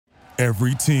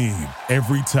Every team,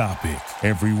 every topic,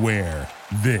 everywhere.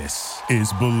 This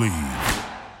is Believe.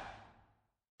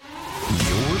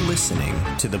 You're listening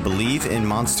to the Believe in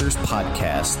Monsters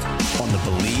podcast on the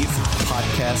Believe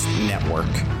Podcast Network.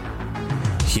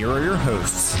 Here are your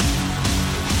hosts,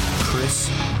 Chris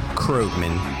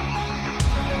Krogman,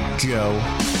 Joe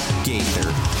Gaither,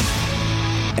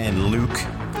 and Luke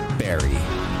Barry.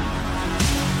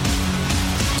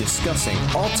 Discussing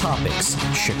all topics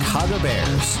Chicago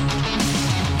Bears.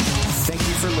 Thank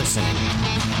you for listening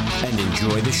and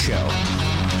enjoy the show.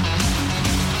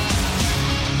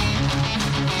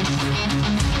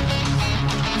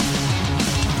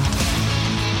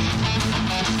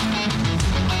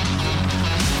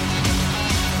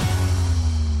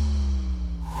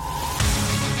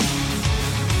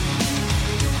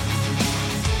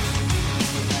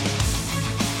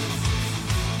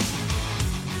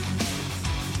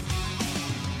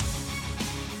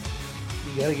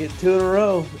 You gotta get two in a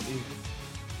row.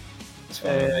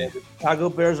 And the Chicago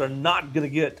Bears are not gonna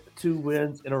get 2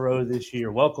 wins in a row this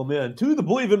year. Welcome in to the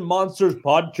Believe in Monsters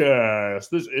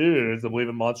podcast. This is the Believe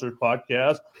in Monsters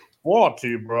podcast, brought to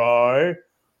you by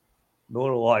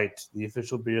Miller Lite, the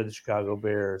official beer of the Chicago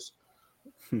Bears.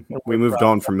 We moved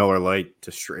on from Miller Lite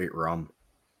to straight rum.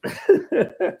 We're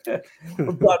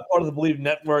part of the Believe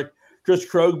Network. Chris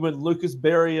Krogman, Lucas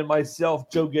Berry, and myself,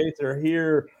 Joe Gaither, are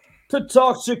here to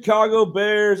talk Chicago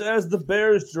Bears as the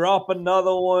Bears drop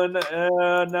another one.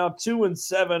 Now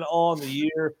 2-7 on the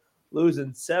year,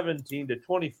 losing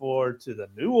 17-24 to the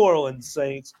New Orleans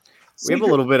Saints. We have a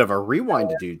little bit of a rewind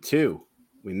to do too.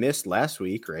 We missed last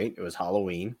week, right? It was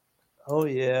Halloween. Oh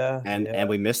yeah, and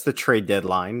we missed the trade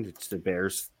deadline. It's the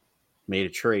Bears made a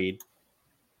trade.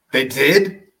 They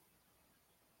did?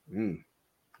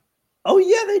 Oh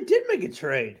yeah, they did make a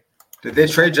trade. Did they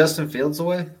trade Justin Fields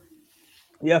away?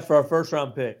 Yeah, for our first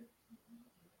round pick.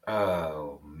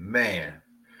 Oh man,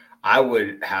 I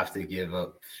would have to give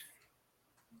up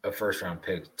a first round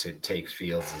pick to take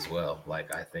Fields as well.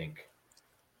 Like I think,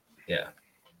 yeah.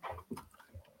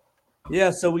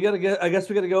 So we got to I guess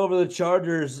we got to go over the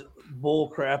Chargers bull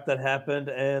crap that happened,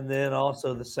 and then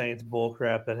also the Saints bull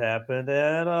crap that happened,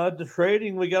 and the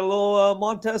trading. We got a little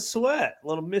Montez Sweat, a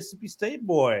little Mississippi State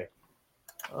boy.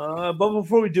 But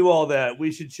before we do all that,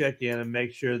 we should check in and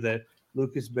make sure that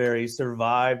Lucas Berry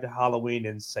survived Halloween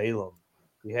in Salem.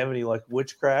 Do you have any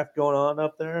witchcraft going on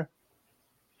up there?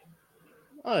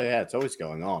 Oh yeah, it's always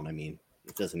going on. I mean,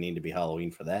 it doesn't need to be Halloween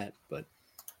for that, but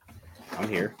I'm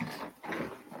here.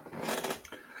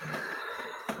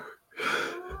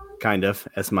 Kind of,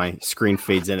 as my screen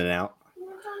fades in and out.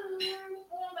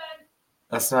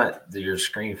 That's not your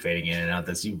screen fading in and out.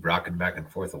 That's you rocking back and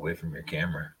forth away from your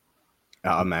camera.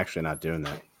 I'm actually not doing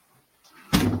that.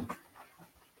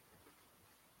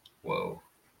 Whoa.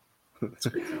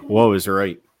 Whoa is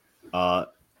right.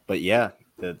 But yeah,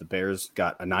 the Bears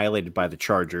got annihilated by the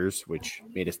Chargers, which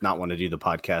made us not want to do the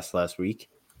podcast last week.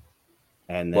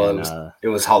 And then it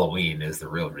was Halloween is the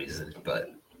real reason,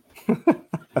 but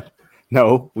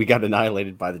no, we got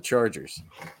annihilated by the Chargers.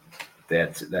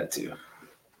 That too.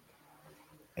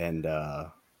 And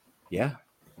yeah,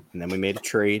 and then we made a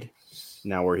trade.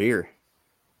 Now we're here.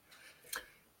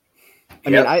 I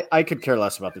mean, I could care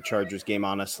less about the Chargers game,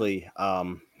 honestly. I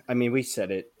mean, we said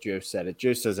it. Joe said it.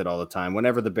 Joe says it all the time.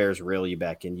 Whenever the Bears reel you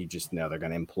back in, you just know they're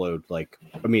going to implode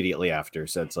immediately after.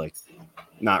 So it's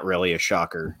not really a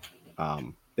shocker.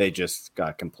 They just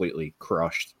got completely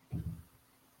crushed.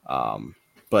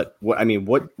 But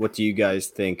what do you guys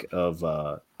think of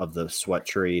the Sweat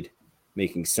trade?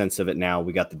 Making sense of it now.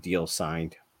 We got the deal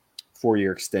signed,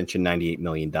 4-year extension, $98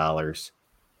 million.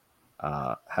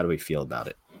 How do we feel about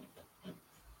it?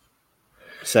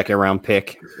 Second round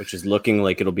pick, which is looking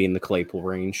like it'll be in the Claypool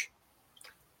range.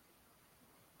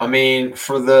 I mean,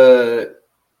 the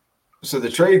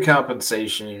trade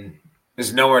compensation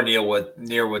is nowhere near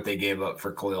what they gave up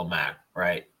for Khalil Mack,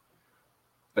 right?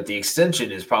 But the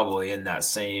extension is probably in that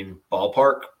same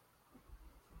ballpark.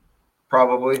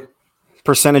 Probably.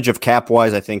 Percentage of cap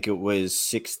wise, I think it was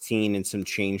 16 and some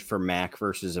change for Mack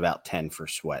versus about 10 for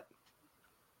Sweat.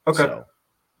 Okay. So,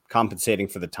 compensating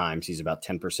for the times, he's about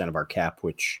 10% of our cap,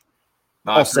 which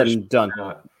all said and done,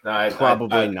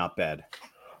 probably not bad.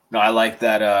 No, I like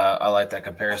that. I like that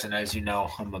comparison. As you know,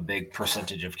 I'm a big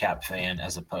percentage of cap fan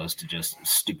as opposed to just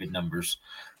stupid numbers.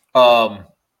 Yeah,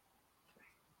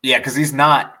 because he's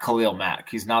not Khalil Mack.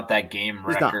 He's not that game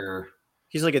wrecker.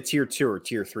 He's like a tier 2 or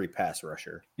tier 3 pass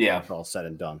rusher. Yeah, all said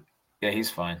and done. Yeah,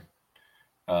 he's fine.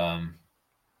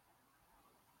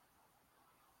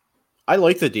 I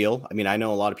like the deal. I mean, I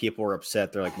know a lot of people are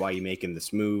upset. They're like, why are you making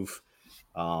this move?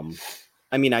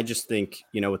 I mean, I just think,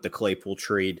 with the Claypool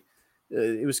trade,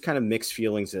 it was kind of mixed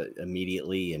feelings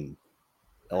immediately, and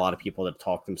a lot of people that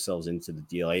talked themselves into the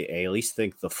deal. I at least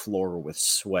think the floor with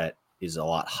Sweat is a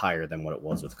lot higher than what it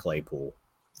was with Claypool.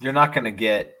 You're not going to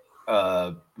get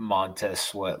a Montez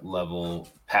Sweat level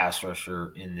pass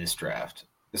rusher in this draft,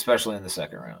 especially in the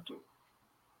second round.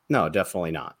 No,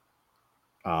 definitely not.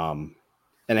 And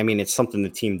I mean, it's something the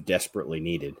team desperately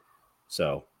needed.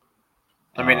 So,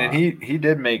 I mean, and he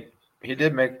did make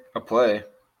a play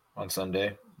on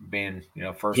Sunday, being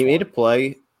first. He made a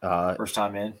play. First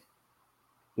time in.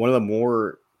 One of the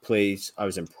more plays I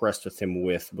was impressed with him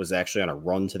with was actually on a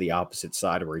run to the opposite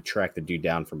side where he tracked the dude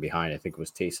down from behind. I think it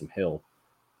was Taysom Hill,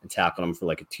 and tackled him for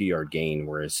like a 2-yard gain,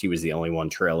 whereas he was the only one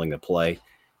trailing the play.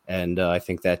 And I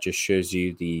think that just shows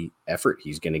you the effort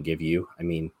he's going to give you. I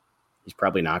mean, he's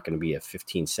probably not going to be a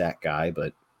 15-sack guy,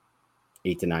 but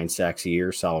 8 to 9 sacks a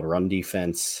year, solid run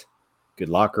defense, good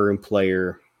locker room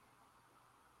player.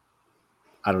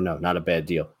 I don't know, not a bad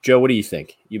deal. Joe, what do you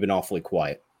think? You've been awfully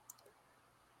quiet.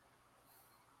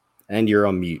 And you're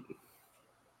on mute.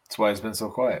 That's why it's been so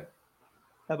quiet.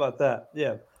 How about that?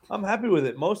 Yeah, I'm happy with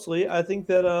it. Mostly, I think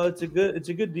that it's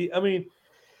a good deal. I mean,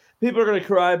 people are going to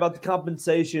cry about the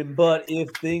compensation, but if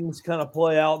things kind of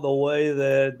play out the way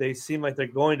that they seem like they're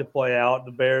going to play out,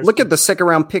 the Bears look at the second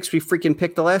round picks we freaking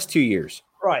picked the last 2 years.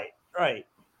 Right.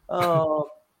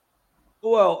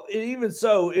 Well, even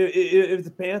so, if the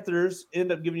Panthers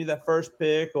end up giving you that first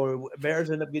pick, or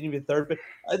Bears end up getting you the third pick,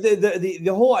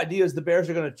 the whole idea is the Bears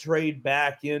are going to trade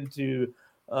back and get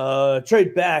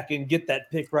that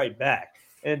pick right back.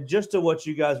 And just to what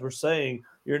you guys were saying,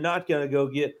 you're not going to go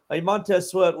get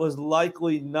Montez Sweat was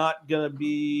likely not going to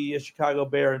be a Chicago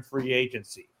Bear in free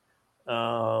agency.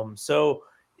 So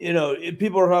if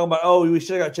people are talking about, we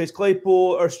should have got Chase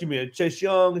Claypool, or excuse me, Chase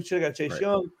Young. We should have got Chase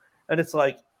Young, and it's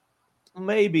like,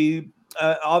 maybe.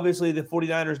 Obviously, the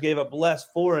 49ers gave up less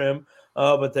for him,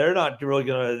 but they're not really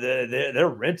going to – they're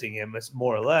renting him,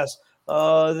 more or less.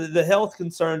 The health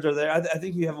concerns are there. I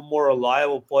think you have a more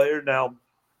reliable player. Now,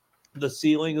 the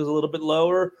ceiling is a little bit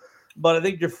lower, but I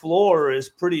think your floor is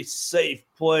pretty safe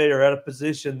player at a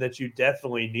position that you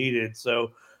definitely needed.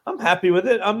 So I'm happy with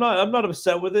it. I'm not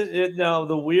upset with it. Now,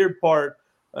 the weird part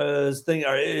is kind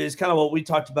of what we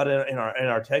talked about in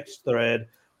our text thread.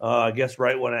 I guess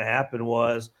right when it happened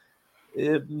was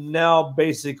it now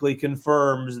basically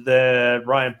confirms that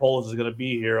Ryan Poles is going to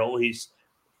be here at least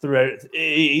through.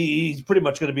 He's pretty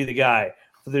much going to be the guy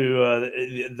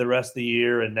through the rest of the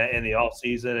year and the off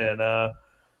season, and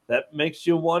that makes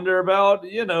you wonder about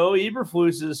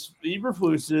Eberflus's.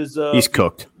 He's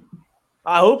cooked.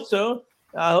 I hope so,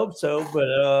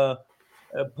 but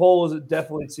Poles, it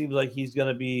definitely seems like he's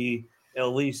going to be at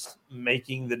least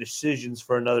making the decisions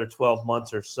for another 12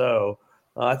 months or so.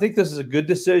 I think this is a good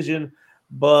decision,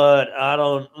 but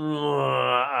I'm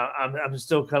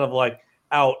still kind of like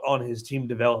out on his team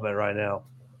development right now.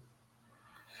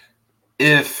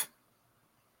 If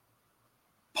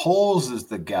Poles is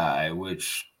the guy,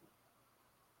 which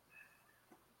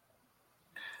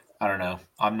I don't know,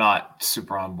 I'm not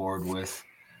super on board with,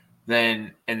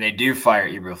 then, and they do fire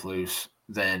Eberflus,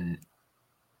 then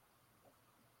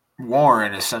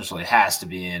Warren essentially has to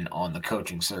be in on the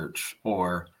coaching search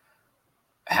or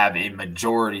have a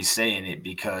majority say in it,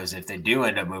 because if they do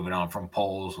end up moving on from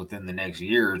Poles within the next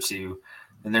year or two,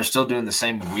 then they're still doing the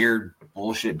same weird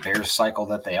bullshit Bears cycle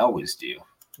that they always do.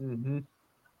 Mm-hmm.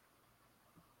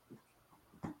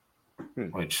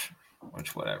 Which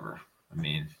whatever. I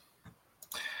mean,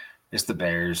 it's the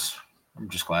Bears. I'm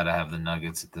just glad I have the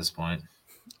Nuggets at this point.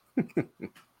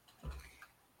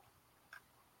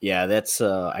 Yeah, that's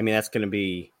going to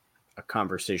be a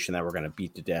conversation that we're going to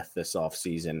beat to death this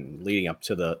offseason. Leading up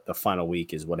to the final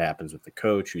week is what happens with the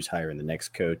coach, who's hiring the next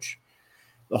coach,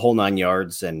 the whole 9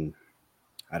 yards. And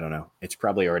I don't know. It's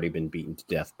probably already been beaten to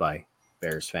death by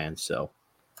Bears fans. So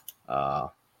I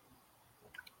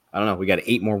don't know. We got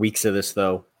 8 more weeks of this,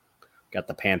 though. Got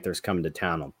the Panthers coming to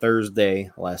town on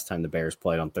Thursday. Last time the Bears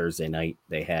played on Thursday night,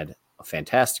 they had a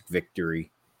fantastic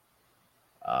victory.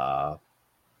 I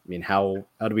mean, how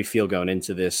do we feel going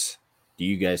into this? Do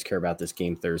you guys care about this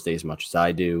game Thursday as much as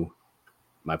I do?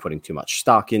 Am I putting too much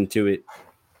stock into it?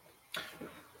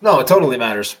 No, it totally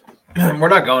matters. We're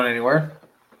not going anywhere.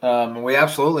 We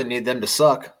absolutely need them to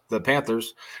suck, the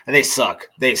Panthers. And they suck.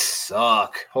 They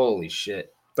suck. Holy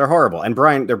shit. They're horrible. And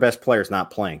Brian, their best player, is not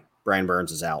playing. Brian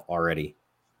Burns is out already.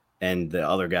 And the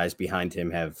other guys behind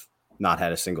him have not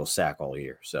had a single sack all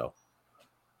year. So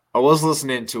I was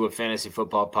listening to a fantasy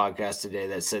football podcast today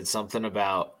that said something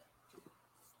about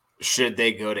should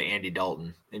they go to Andy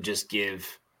Dalton and just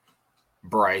give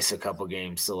Bryce a couple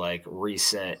games to like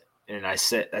reset. And I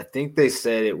think they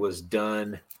said it was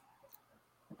done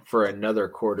for another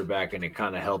quarterback, and it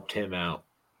kind of helped him out.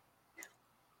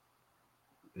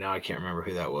 Now I can't remember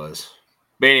who that was.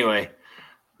 But anyway,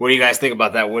 what do you guys think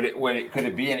about that? Could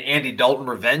it be an Andy Dalton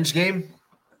revenge game?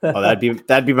 Oh,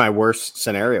 that'd be my worst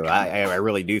scenario. I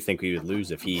really do think we would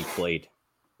lose if he played.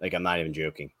 Like, I'm not even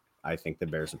joking. I think the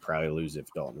Bears would probably lose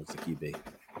if Dalton was the QB.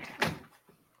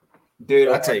 Dude,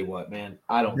 I tell you what, man.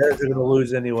 I don't Bears are going to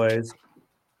lose anyways.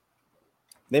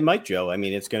 They might, Joe. I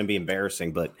mean, it's going to be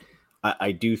embarrassing, but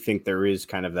I do think there is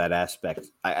kind of that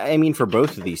aspect. I mean, for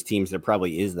both of these teams, there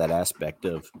probably is that aspect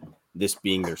of this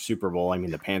being their Super Bowl. I mean,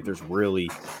 the Panthers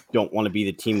really don't want to be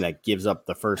the team that gives up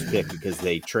the first pick because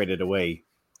they traded away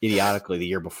idiotically the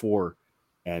year before.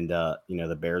 And,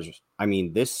 the Bears, I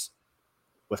mean, this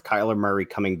with Kyler Murray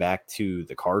coming back to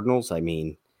the Cardinals, I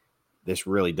mean, this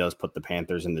really does put the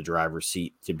Panthers in the driver's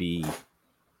seat to be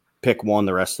pick one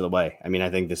the rest of the way. I mean,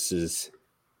 I think this is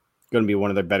going to be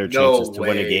one of their better chances to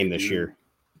win a game this year.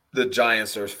 The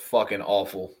Giants are fucking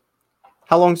awful.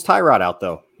 How long's Tyrod out,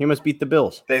 though? He must beat the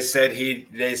Bills. They said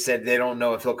they don't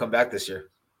know if he'll come back this year.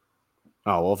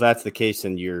 Oh, well, if that's the case,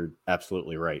 then you're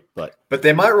absolutely right. But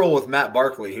they might roll with Matt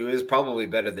Barkley, who is probably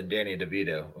better than Danny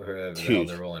DeVito, or whoever the hell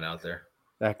they're rolling out there.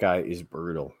 That guy is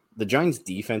brutal. The Giants'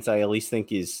 defense, I at least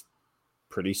think, is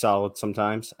pretty solid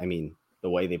sometimes. I mean,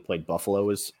 the way they played Buffalo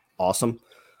is awesome.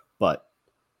 But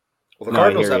the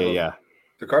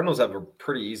Cardinals have a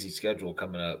pretty easy schedule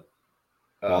coming up.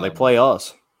 Well, they play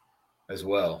us as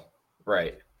well,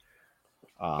 right?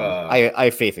 I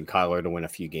have faith in Kyler to win a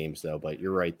few games, though. But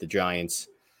you're right, the Giants.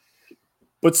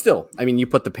 But still, I mean, you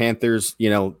put the Panthers.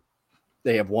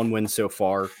 They have one win so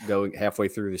far, going halfway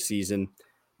through the season.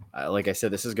 Like I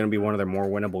said, this is going to be one of their more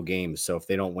winnable games. So if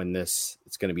they don't win this,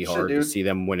 it's going to be hard to see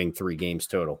them winning 3 games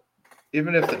total.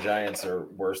 Even if the Giants are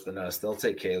worse than us, they'll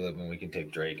take Caleb and we can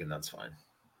take Drake, and that's fine.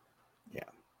 Yeah.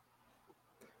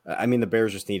 I mean, the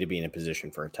Bears just need to be in a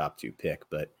position for a top 2 pick.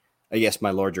 But I guess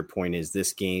my larger point is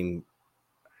this game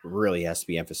really has to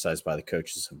be emphasized by the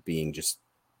coaches of being just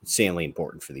insanely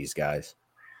important for these guys.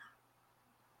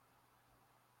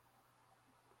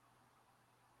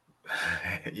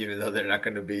 Even though they're not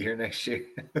going to be here next year.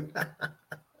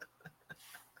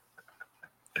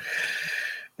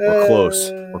 We're close.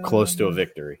 We're close to a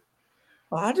victory.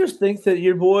 I just think that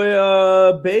your boy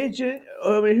Bagent,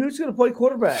 I mean, who's going to play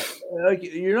quarterback? Like,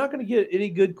 you're not going to get any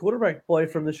good quarterback play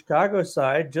from the Chicago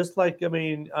side. Just like, I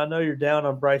mean, I know you're down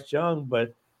on Bryce Young,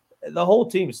 but the whole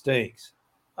team stinks.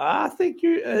 I think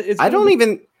you're.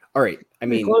 All right. I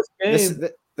mean,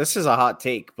 this is a hot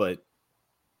take, but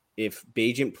if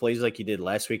Bagent plays like he did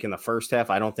last week in the first half,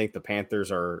 I don't think the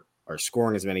Panthers are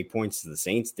scoring as many points as the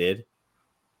Saints did.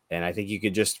 And I think you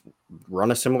could just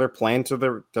run a similar plan to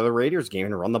the Raiders game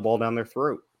and run the ball down their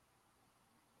throat.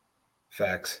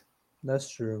 Facts. That's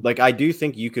true. Like, I do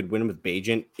think you could win with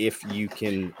Bagent if you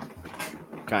can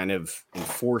kind of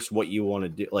enforce what you want to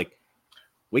do. Like,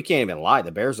 we can't even lie.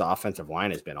 The Bears' offensive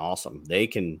line has been awesome. They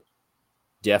can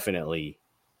definitely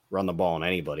run the ball on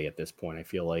anybody at this point. I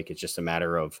feel like it's just a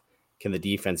matter of, can the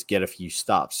defense get a few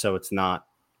stops so it's not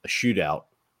a shootout?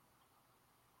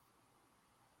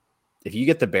 If you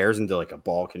get the Bears into like a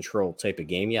ball control type of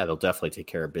game, yeah, they'll definitely take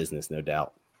care of business, no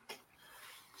doubt.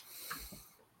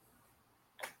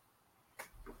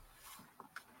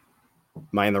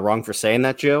 Am I in the wrong for saying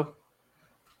that, Joe?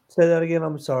 Say that again.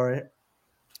 I'm sorry.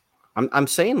 I'm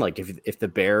saying, like, if the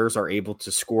Bears are able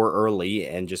to score early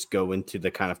and just go into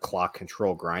the kind of clock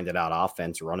control, grinded out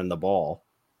offense, running the ball,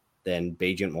 then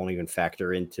Bagent won't even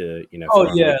factor into,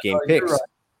 game picks. Right.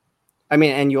 I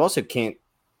mean, and you also can't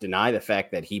deny the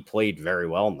fact that he played very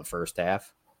well in the first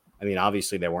half. I mean,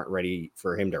 obviously they weren't ready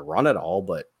for him to run it all,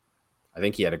 but I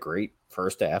think he had a great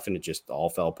first half, and it just all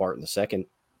fell apart in the second.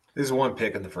 His one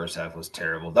pick in the first half was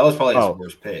terrible. That was probably his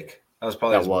worst pick. That was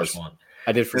probably his worst one.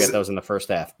 I did forget that was in the first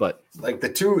half, but like the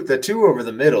two over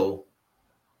the middle,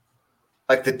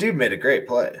 like the dude made a great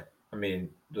play. I mean,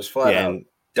 just flat out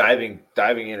diving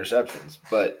interceptions.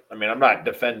 But I mean, I'm not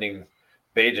defending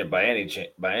Bagent by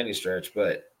any stretch,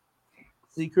 but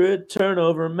secret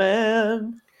turnover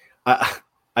man.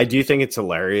 I do think it's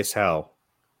hilarious how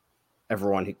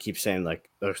everyone keeps saying, like,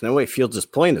 there's no way Fields is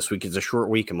playing this week. It's a short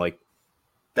week. I'm like,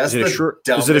 is it a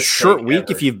short week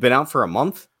ever if you've been out for a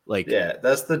month? Like, yeah,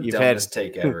 that's the dumbest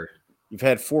take ever. You've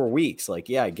had 4 weeks. Like,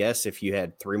 yeah, I guess if you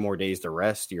had 3 more days to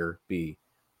rest, you'd be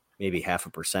maybe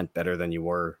 0.5% better than you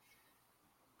were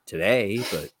today.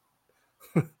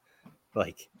 But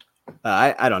like,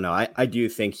 I don't know. I do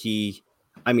think do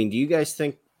you guys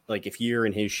think, like, if you're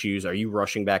in his shoes, are you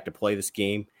rushing back to play this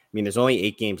game? I mean, there's only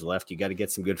 8 games left. You got to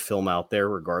get some good film out there,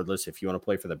 regardless if you want to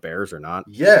play for the Bears or not.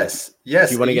 Yes.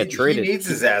 If you want to get traded. He needs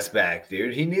his ass back,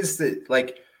 dude. He needs to,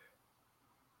 like,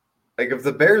 like if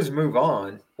the Bears move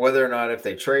on, whether or not if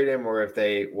they trade him or if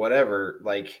they whatever,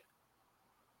 like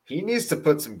he needs to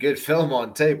put some good film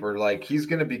on tape, or like he's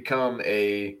going to become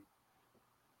a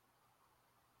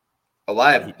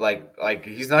live like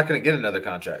he's not going to get another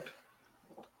contract.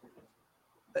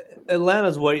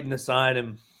 Atlanta's waiting to sign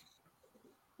him.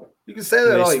 You can say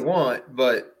that all you want,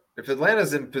 but if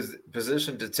Atlanta's in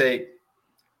position to take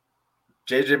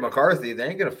JJ McCarthy, they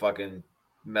ain't going to fucking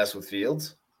mess with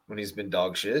Fields when he's been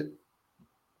dog shit.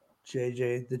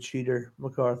 JJ, the cheater,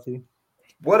 McCarthy.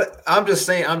 What I'm just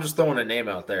saying, I'm just throwing a name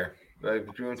out there. Like,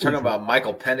 we're talking about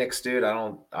Michael Penix, dude. I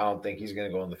don't think he's going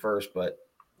to go in the first, but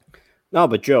no.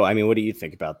 But Joe, I mean, what do you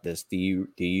think about this? Do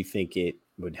you think it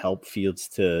would help Fields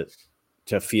to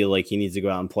feel like he needs to go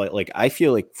out and play? Like, I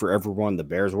feel like for everyone, the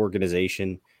Bears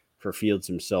organization, for Fields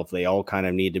himself, they all kind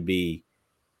of need to be.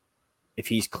 If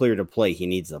he's clear to play, he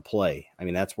needs to play. I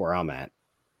mean, that's where I'm at.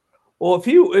 Well,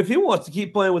 if he wants to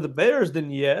keep playing with the Bears,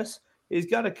 then yes, he's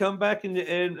got to come back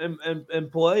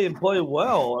and play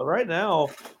well. Right now,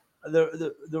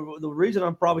 the reason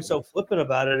I'm probably so flippant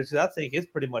about it is because I think it's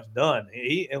pretty much done.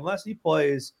 Unless he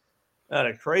plays at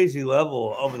a crazy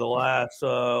level over the last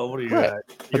what are you at?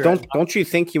 But don't you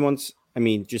think he wants? I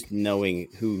mean, just knowing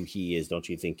who he is, don't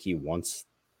you think he wants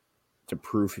to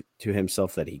prove to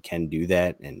himself that he can do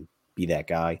that and be that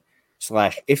guy? /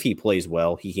 if he plays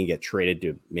well, he can get traded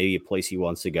to maybe a place he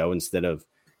wants to go instead of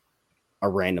a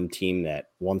random team that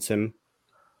wants him.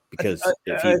 Because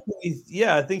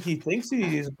I think he thinks he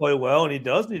needs to play well, and he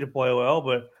does need to play well.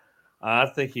 But I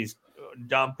think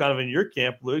I'm kind of in your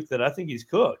camp, Luke, that I think he's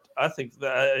cooked. I think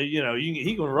that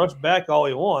he can rush back all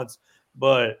he wants,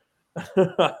 but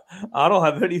I don't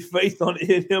have any faith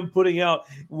in him putting out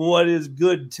what is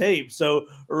good tape. So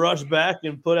rush back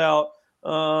and put out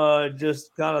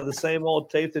just kind of the same old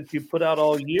tape that you put out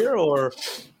all year, or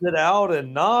sit out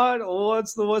and not.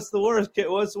 What's the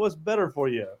worst? What's better for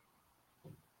you?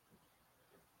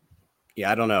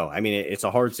 Yeah, I don't know. I mean, it's a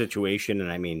hard situation,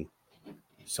 and I mean,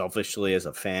 selfishly as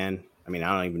a fan, I mean,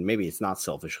 maybe it's not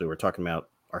selfishly. We're talking about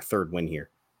our third win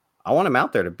here. I want him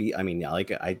out there to be. I mean,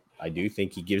 I do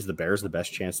think he gives the Bears the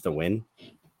best chance to win.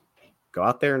 Go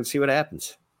out there and see what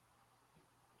happens.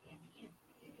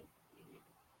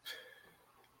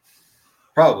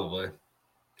 Probably.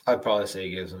 I'd probably say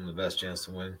he gives him the best chance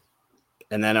to win.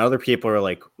 And then other people are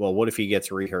like, well, what if he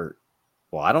gets re-hurt?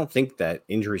 Well, I don't think that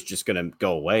injury is just going to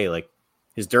go away. Like,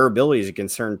 his durability is a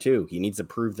concern too. He needs to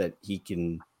prove that he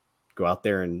can go out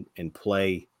there and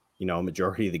play, a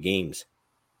majority of the games.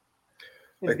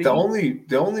 Like, the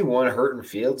only one hurting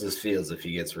Fields is Fields if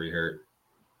he gets re-hurt.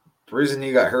 The reason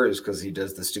he got hurt is because he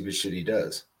does the stupid shit he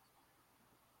does.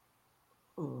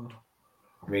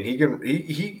 I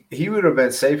mean, he would have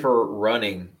been safer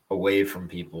running away from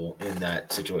people in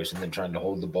that situation than trying to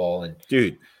hold the ball and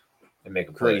make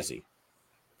a play.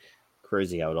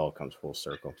 Crazy how it all comes full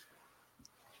circle.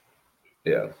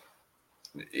 Yeah.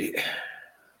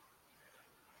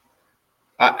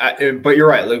 But you're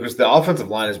right, Lucas. The offensive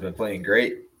line has been playing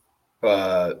great.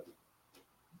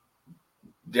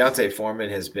 Deontay Foreman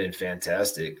has been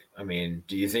fantastic. I mean,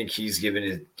 do you think he's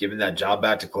giving that job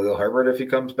back to Khalil Herbert if he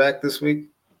comes back this week?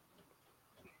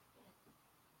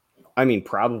 I mean,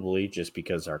 probably, just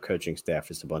because our coaching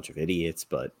staff is a bunch of idiots.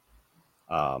 But,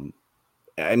 I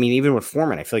mean, even with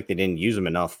Foreman, I feel like they didn't use him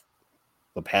enough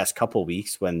the past couple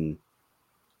weeks when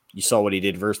you saw what he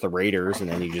did versus the Raiders. And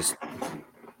then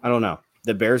I don't know.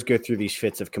 The Bears go through these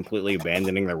fits of completely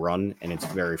abandoning the run, and it's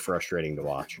very frustrating to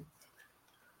watch.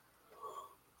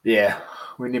 Yeah,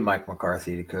 we need Mike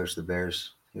McCarthy to coach the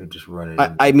Bears. He'll just run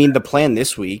it. I mean, the plan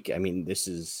this week, I mean, this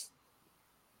is,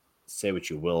 say what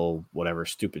you will, whatever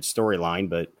stupid storyline,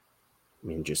 but, I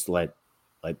mean, just let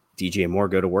DJ Moore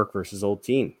go to work versus his old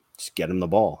team. Just get him the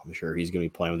ball. I'm sure he's going to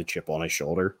be playing with a chip on his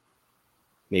shoulder.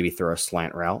 Maybe throw a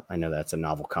slant route. I know that's a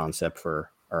novel concept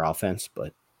for our offense,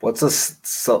 but. What's a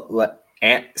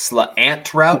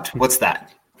ant route? What's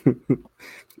that?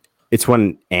 It's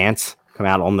when ants come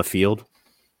out on the field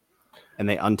and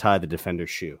they untie the defender's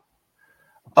shoe.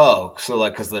 Oh, so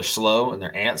like because they're slow and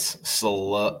they're ants?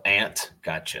 Slow ant.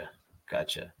 Gotcha. Yeah,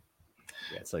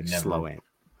 it's like slow ant.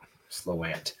 Slow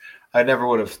ant. I never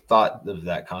would have thought of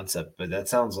that concept, but that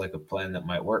sounds like a plan that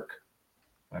might work.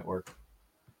 That's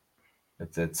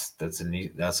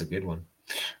a good one.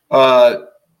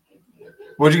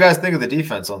 What did you guys think of the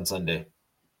defense on Sunday?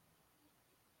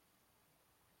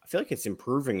 I feel like it's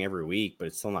improving every week, but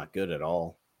it's still not good at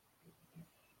all.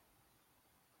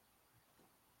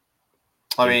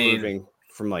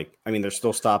 They're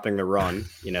still stopping the run.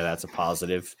 That's a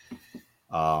positive.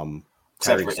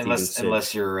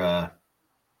 Unless you're.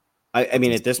 I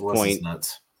mean, at this point,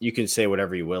 nuts. you can say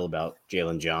whatever you will about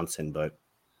Jalen Johnson, but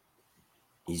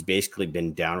he's basically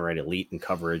been downright elite in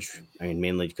coverage. I mean,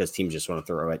 mainly because teams just want to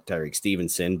throw at Tyreek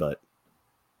Stevenson, but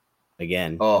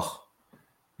again, you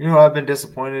know what I've been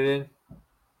disappointed in?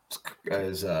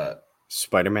 Is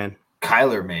Spider-Man.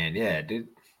 Kyler, man. Yeah, dude.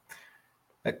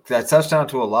 That touchdown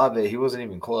to Olave, he wasn't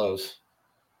even close.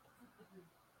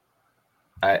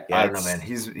 I don't know, man.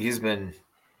 He's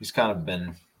kind of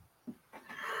been.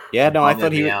 Yeah, no, I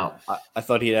thought I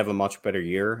thought he'd have a much better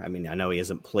year. I mean, I know he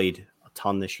hasn't played a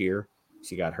ton this year.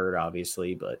 He got hurt,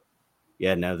 obviously, but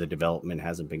yeah, no, the development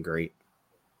hasn't been great.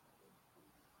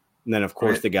 And then, of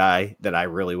course, the guy that I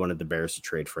really wanted the Bears to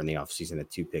trade for in the offseason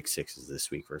at 2 pick sixes this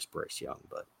week versus Bryce Young,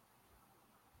 but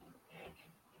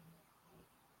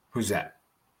who's that?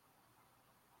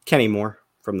 Kenny Moore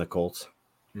from the Colts.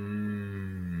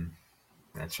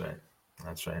 That's right.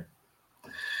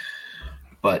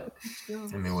 But,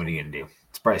 I mean, what are you going to do?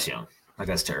 It's Bryce Young. Like,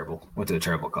 that's terrible. Went to a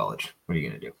terrible college. What are you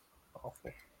going to do?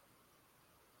 Awful.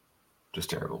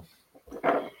 Just terrible.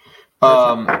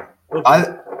 I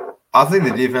think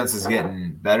the defense is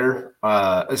getting better.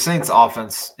 The Saints'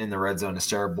 offense in the red zone is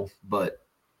terrible, but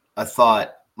I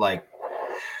thought, I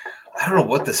don't know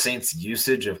what the Saints'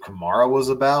 usage of Kamara was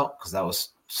about, because that was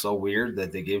so weird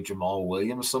that they gave Jamal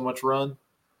Williams so much run.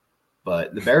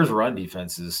 But the Bears' run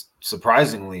defense is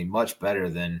surprisingly much better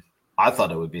than I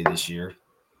thought it would be this year.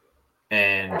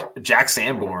 And Jack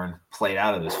Sanborn played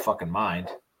out of his fucking mind.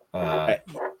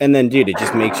 And then, dude, it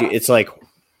just makes you – it's like,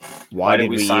 why did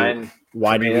we sign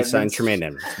Tremaine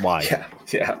Edmonds? Why?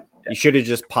 Yeah. You should have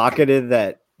just pocketed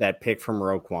that pick from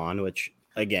Roquan, which,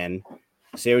 again,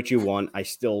 say what you want. I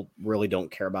still really don't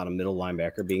care about a middle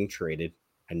linebacker being traded.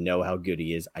 I know how good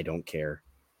he is. I don't care.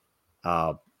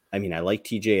 I mean, I like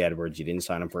TJ Edwards. You didn't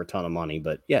sign him for a ton of money,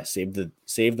 but yeah, save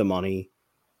the money.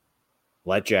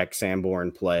 Let Jack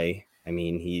Sanborn play. I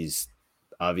mean, he's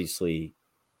obviously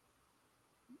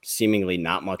seemingly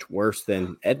not much worse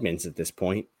than Edmonds at this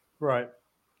point. Right.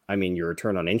 I mean, your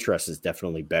return on interest is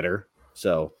definitely better.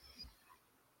 So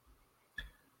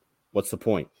what's the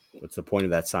point? What's the point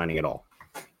of that signing at all?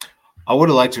 I would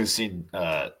have liked to have seen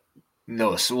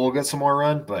Noah Sewell get some more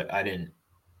run, but I didn't.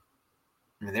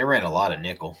 I mean, they ran a lot of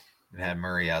nickel and had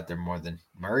Murray out there more than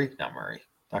Murray. Not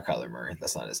Kyler Murray.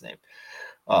 That's not his name.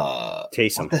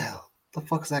 Taysom. What the hell? What the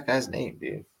fuck's that guy's name,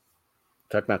 dude?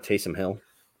 Talking about Taysom Hill?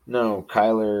 No,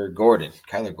 Kyler Gordon.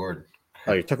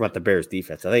 Oh, you're talking about the Bears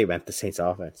defense. I thought you meant the Saints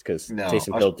offense because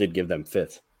Taysom Hill did give them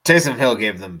fifth. Taysom Hill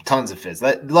gave them tons of fits.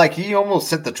 He almost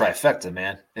hit the trifecta,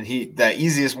 man. And the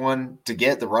easiest one to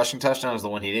get, the rushing touchdown, is the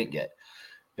one he didn't get.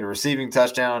 A receiving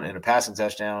touchdown and a passing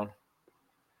touchdown.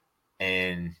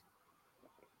 And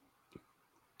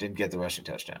didn't get the rushing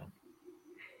touchdown.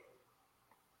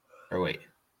 Or wait,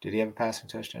 did he have a passing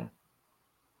touchdown?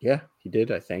 Yeah, he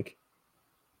did, I think.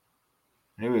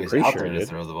 I knew he was out there to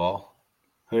throw the ball.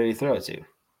 Who did he throw it to?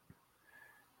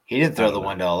 He didn't throw the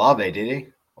one to Olave, did he?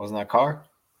 Wasn't that Carr?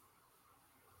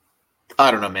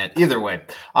 I don't know, man. Either way,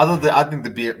 I think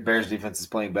the Bears defense is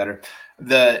playing better.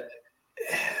 The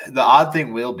odd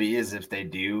thing will be is if they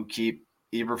do keep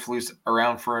Eberflus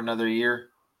around for another year.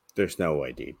 There's no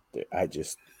way, dude.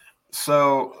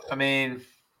 So, I mean,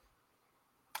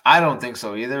 I don't think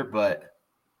so either, but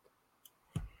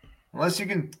unless you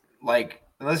can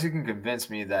convince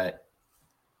me that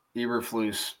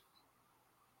Eberflus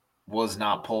was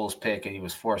not Poles' pick and he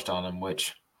was forced on him,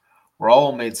 which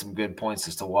Raul made some good points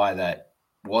as to why that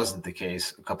wasn't the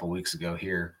case a couple weeks ago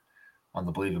here on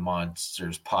the Believe in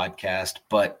Monsters podcast.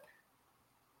 But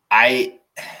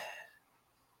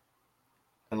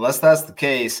unless that's the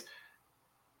case,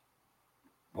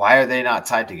 why are they not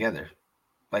tied together?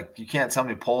 You can't tell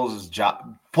me Poles has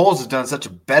done such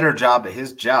a better job at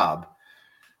his job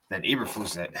than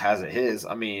Eberflus has at his.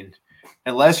 I mean,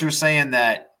 unless you're saying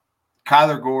that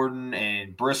Kyler Gordon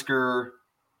and Brisker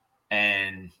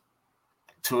and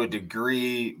to a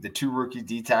degree the two rookie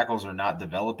D tackles are not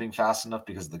developing fast enough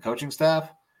because of the coaching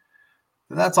staff,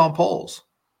 then that's on Poles.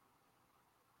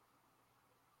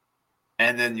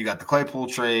 And then you got the Claypool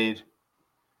trade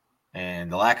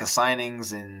and the lack of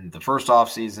signings in the first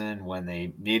offseason when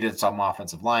they needed some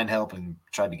offensive line help and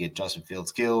tried to get Justin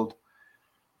Fields killed.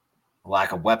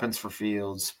 Lack of weapons for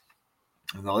Fields.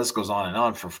 And the list goes on and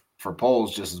on for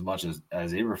Poles just as much as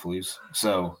Eberflus.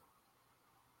 So,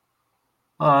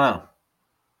 I don't know.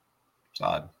 It's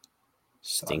odd.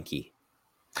 Stinky.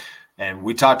 And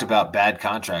we talked about bad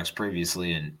contracts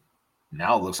previously, and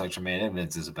now it looks like Tremaine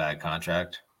Edmonds is a bad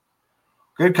contract.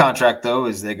 Good contract, though,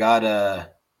 is they got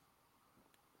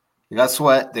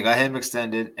Sweat, they got him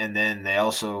extended, and then they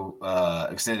also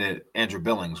extended Andrew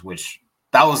Billings, which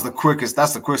that was the quickest.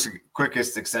 That's the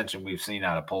quickest extension we've seen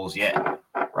out of Poles yet,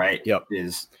 right? Yep.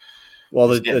 Is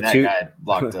the that two guy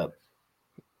locked up.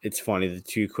 It's funny. The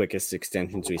two quickest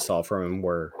extensions we saw from him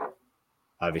were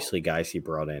obviously guys he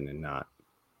brought in and not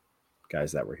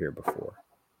guys that were here before.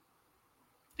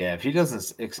 Yeah, if he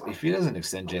doesn't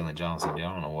extend Jalen Johnson, I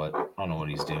don't know what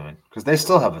he's doing, because they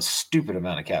still have a stupid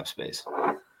amount of cap space.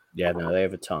 Yeah, no, they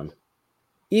have a ton.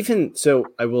 Even so,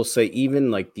 I will say,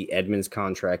 even like the Edmonds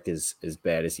contract is as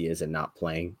bad as he is at not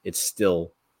playing, it's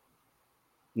still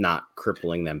not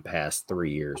crippling them past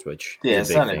 3 years, which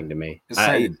is a big thing to me.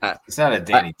 It's not a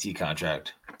Danny T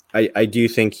contract. I do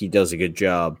think he does a good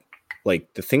job.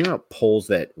 Like, the thing about Poles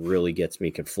that really gets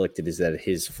me conflicted is that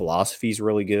his philosophy is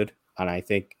really good, and I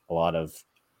think a lot of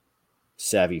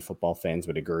savvy football fans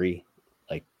would agree.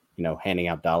 Like, handing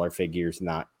out dollar figures,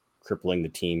 not crippling the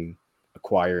team,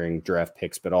 acquiring draft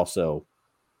picks, but also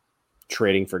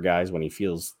trading for guys when he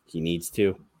feels he needs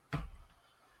to.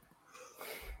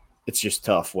 It's just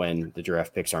tough when the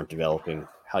draft picks aren't developing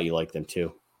how you like them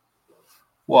to.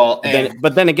 Well,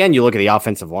 but then again, you look at the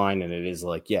offensive line, and it is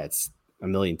like, yeah, it's a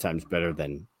million times better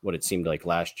than what it seemed like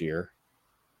last year.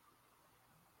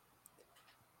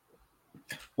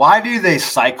 Why do they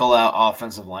cycle out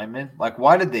offensive linemen? Like,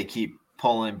 why did they keep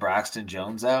pulling Braxton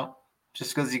Jones out?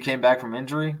 Just because he came back from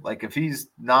injury? Like, if he's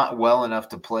not well enough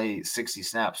to play 60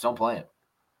 snaps, don't play him.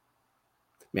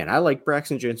 Man, I like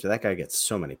Braxton Jones, but that guy gets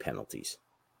so many penalties.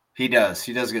 He does.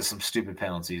 He does get some stupid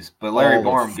penalties. But Larry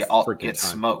Borum gets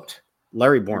smoked.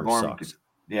 Larry Borum sucks.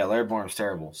 Yeah, Larry Borum's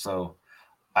terrible. So,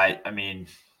 I mean,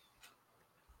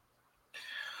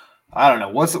 I don't know.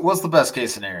 What's the best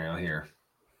case scenario here?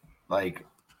 Like,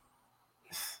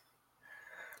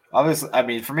 obviously, I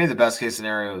mean, for me, the best case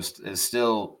scenario is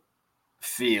still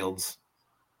Fields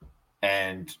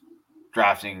and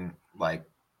drafting, like,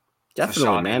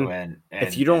 definitely, man. And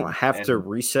if you don't have to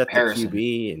reset Harrison. the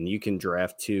QB and you can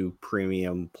draft two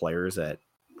premium players at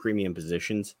premium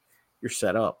positions, you're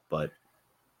set up. But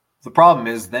the problem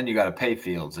is then you got to pay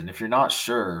Fields. And if you're not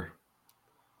sure.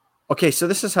 Okay, so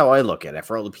this is how I look at it.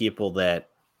 For all the people that,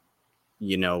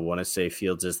 want to say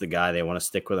Fields is the guy, they want to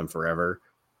stick with him forever.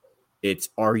 It's,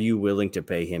 are you willing to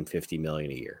pay him $50 million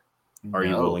a year? Are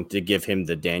you willing to give him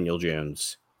the Daniel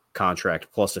Jones contract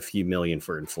plus a few million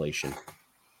for inflation?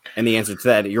 And the answer to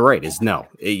that, you're right, is no.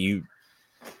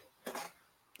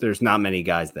 There's not many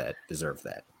guys that deserve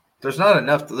that. There's not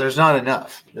enough.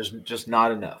 There's just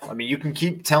not enough. I mean, you can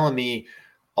keep telling me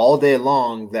all day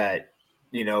long that,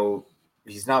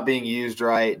 he's not being used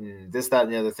right and this, that,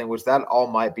 and the other thing, which that all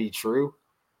might be true.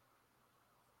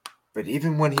 But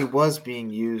even when he was being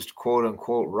used, quote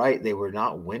unquote, right, they were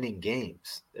not winning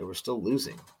games. They were still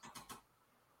losing.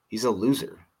 He's a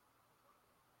loser.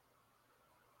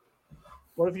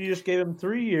 What if you just gave him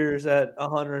 3 years at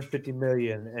 $150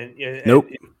 million? And nope.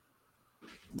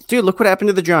 Dude, look what happened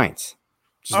to the Giants.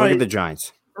 Just look at the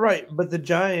Giants. Right, but the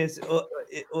Giants.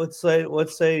 Let's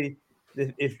say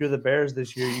if you're the Bears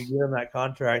this year, you give them that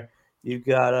contract. You've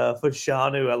got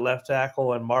Fashanu at left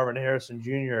tackle and Marvin Harrison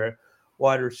Jr. at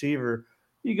wide receiver.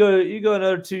 You go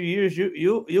another 2 years.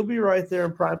 You'll be right there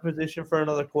in prime position for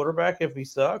another quarterback if he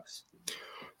sucks.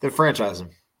 Then franchise him.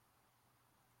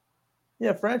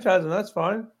 Yeah, franchise him. That's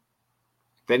fine.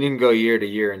 Then you can go year to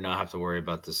year and not have to worry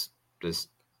about this. This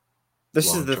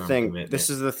is the thing. Commitment.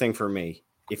 This is the thing for me.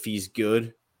 If he's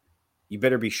good, you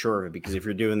better be sure of it, because if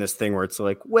you're doing this thing where it's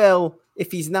like, well,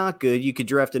 if he's not good, you could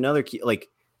draft another key. Like,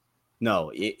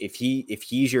 no, if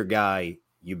he's your guy,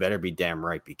 you better be damn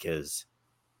right, because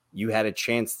you had a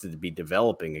chance to be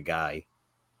developing a guy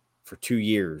for 2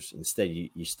 years. Instead,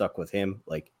 you stuck with him.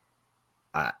 Like,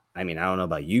 I mean, I don't know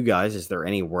about you guys. Is there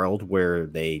any world where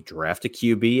they draft a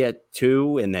QB at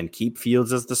 2 and then keep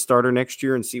Fields as the starter next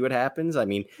year and see what happens? I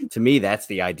mean, to me, that's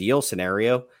the ideal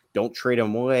scenario. Don't trade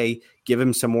him away. Give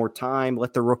him some more time.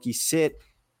 Let the rookie sit.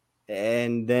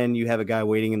 And then you have a guy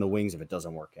waiting in the wings if it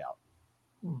doesn't work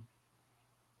out.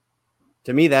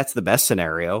 To me, that's the best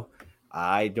scenario.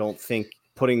 I don't think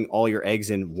putting all your eggs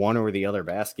in one or the other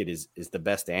basket is the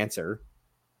best answer.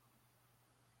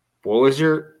 What was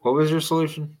your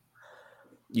solution?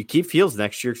 You keep Fields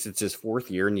next year because it's his 4th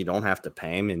year and you don't have to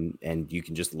pay him, and you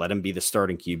can just let him be the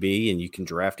starting QB, and you can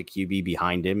draft a QB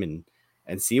behind him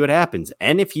and see what happens.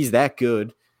 And if he's that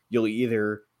good, you'll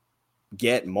either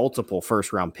get multiple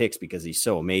first-round picks because he's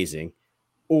so amazing,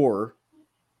 or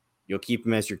you'll keep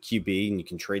him as your QB and you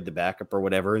can trade the backup or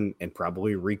whatever and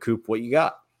probably recoup what you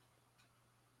got.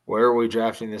 Where are we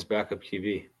drafting this backup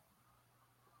QB?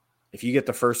 If you get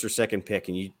the 1st or 2nd pick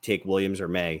and you take Williams or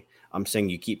May, I'm saying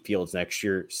you keep Fields next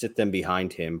year, sit them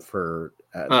behind him for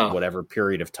whatever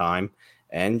period of time,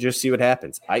 and just see what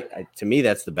happens. To me,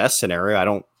 that's the best scenario. I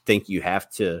don't think you have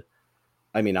to.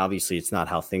 I mean, obviously, it's not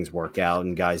how things work out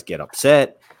and guys get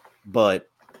upset, but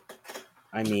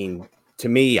I mean, to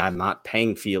me, I'm not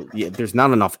paying Fields. Yeah, there's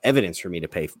not enough evidence for me to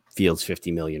pay Fields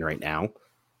 $50 million right now,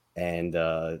 and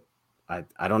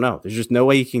I don't know. There's just no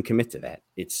way you can commit to that.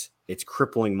 It's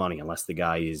crippling money unless the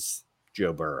guy is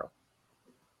Joe Burrow.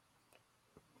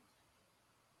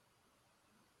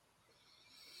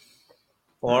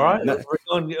 All right, let's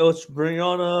bring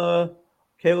on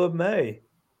Caleb May.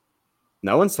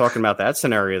 No one's talking about that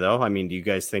scenario, though. I mean, do you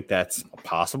guys think that's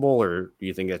possible, or do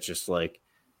you think that's just like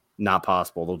not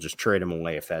possible? They'll just trade him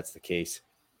away if that's the case.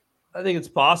 I think it's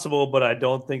possible, but I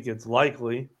don't think it's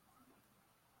likely.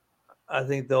 I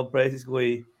think they'll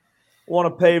basically want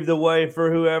to pave the way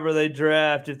for whoever they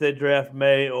draft, if they draft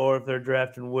May or if they're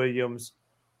drafting Williams.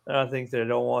 And I think they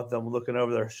don't want them looking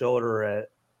over their shoulder at,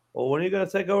 well, when are you going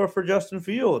to take over for Justin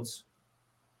Fields?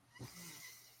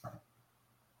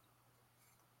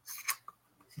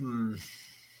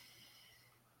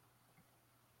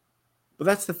 But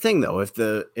that's the thing, though.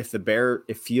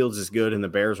 If Fields is good and the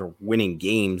Bears are winning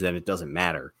games, then it doesn't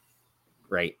matter,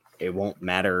 right? It won't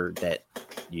matter that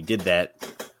you did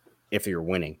that if you're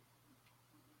winning.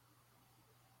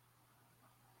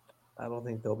 I don't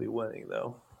think they'll be winning,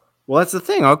 though. Well, that's the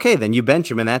thing. Okay, then you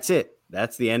bench him, and that's it.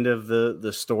 That's the end of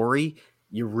the story.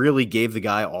 You really gave the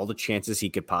guy all the chances he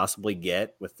could possibly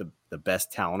get with the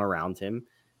best talent around him,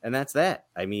 and that's that.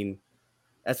 I mean,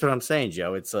 that's what I'm saying,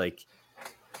 Joe. It's like...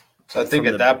 So I think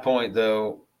at that point,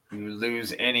 though, you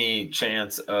lose any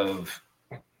chance of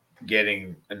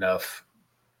getting enough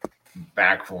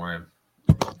back for him.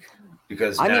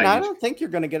 Because I don't think you're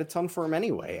going to get a ton for him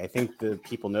anyway. I think the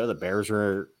people know the Bears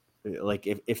are like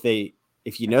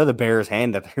if you know the Bears'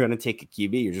 hand that they're going to take a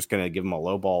QB, you're just going to give them a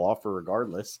low ball offer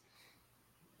regardless.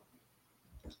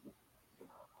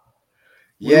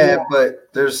 Yeah, but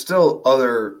there's still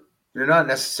other. You're not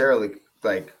necessarily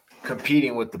like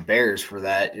competing with the Bears for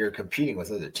that. You're competing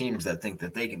with other teams that think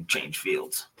that they can change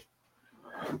Fields.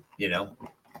 You know,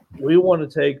 we want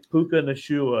to take Puka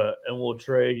Nacua and we'll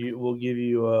trade you. We'll give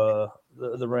you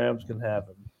the Rams can have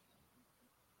him.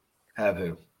 Have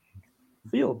who?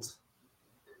 Fields.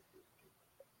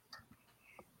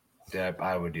 Yeah,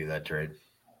 I would do that trade.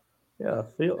 Yeah,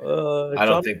 I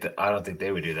don't think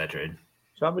they would do that trade.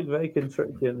 Sean McVay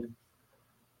can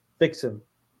fix him.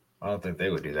 I don't think they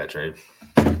would do that trade.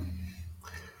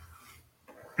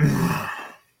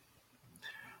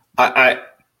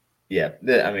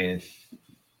 I mean,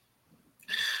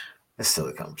 it's still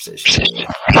a conversation.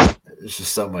 There's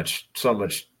just so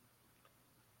much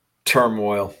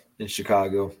turmoil in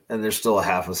Chicago, and there's still a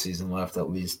half a season left at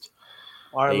least.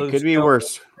 It could be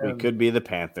worse. We could be the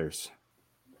Panthers.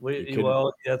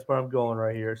 Well, that's where I'm going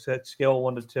right here. Set scale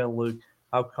 1 to 10, Luke.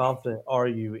 How confident are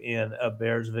you in a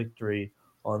Bears victory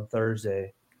on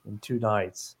Thursday in 2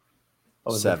 nights?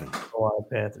 7. Carolina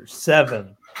Panthers.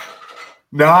 7.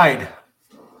 9.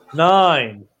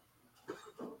 9.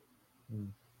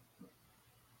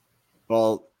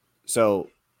 Well, so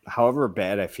however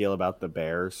bad I feel about the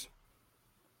Bears,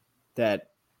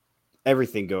 that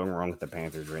everything going wrong with the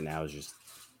Panthers right now is just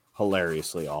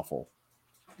hilariously awful.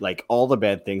 Like all the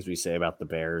bad things we say about the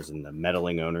Bears and the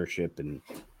meddling ownership and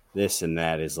this and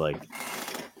that is like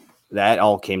that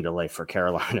all came to life for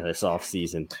Carolina this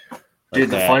offseason. Dude,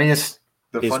 the funniest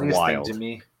wild.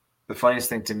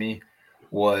 thing to me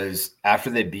was after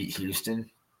they beat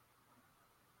Houston,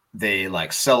 they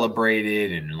like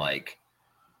celebrated and like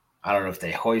I don't know if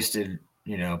they hoisted,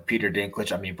 Peter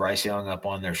Dinklage, Bryce Young up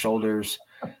on their shoulders.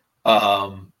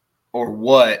 Or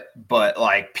what, but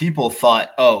like people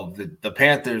thought, oh, the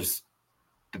Panthers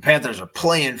are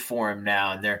playing for him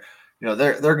now, and they're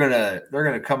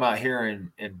gonna come out here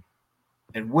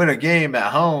and win a game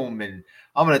at home, and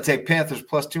I'm gonna take Panthers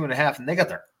plus 2.5, and they got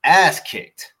their ass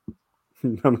kicked.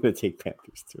 I'm gonna take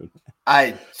Panthers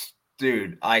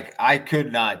 2.5. I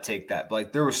could not take that.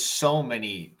 Like there were so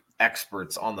many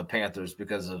experts on the Panthers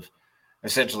because of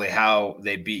essentially how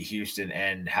they beat Houston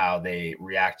and how they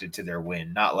reacted to their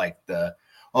win. Not like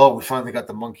we finally got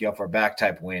the monkey off our back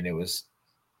type win. It was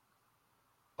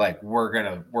like we're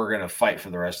gonna fight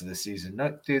for the rest of the season.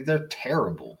 No, dude, they're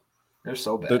terrible. They're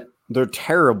so bad. They're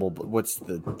terrible. But what's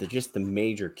the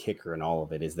major kicker in all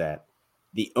of it is that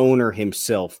the owner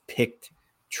himself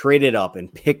traded up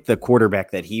and picked the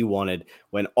quarterback that he wanted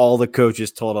when all the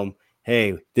coaches told him,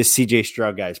 "Hey, this CJ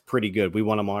Stroud guy is pretty good. We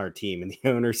want him on our team." And the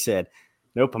owner said,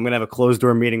 "Nope, I'm going to have a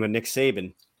closed-door meeting with Nick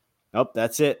Saban." Nope,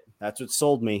 that's it. That's what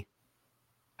sold me.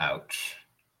 Ouch.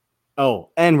 Oh,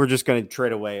 and we're just going to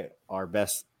trade away our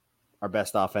best our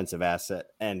best offensive asset,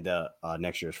 and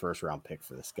next year's first round pick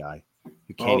for this guy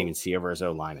who can't even see over his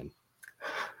O-lineman.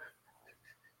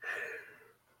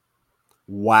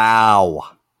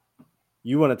 Wow.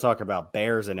 You want to talk about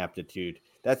Bears ineptitude?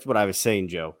 That's what I was saying,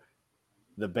 Joe.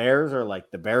 The Bears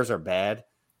are bad.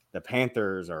 The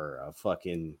Panthers are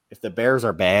if the Bears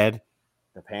are bad,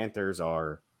 the Panthers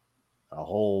are a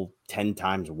whole 10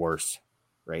 times worse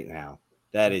right now.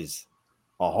 That is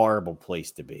a horrible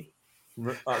place to be.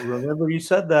 Remember you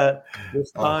said that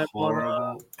this time. A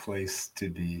horrible place to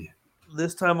be.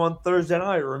 This time on Thursday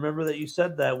night. Remember that you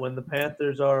said that when the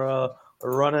Panthers are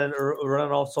running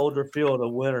off Soldier Field, a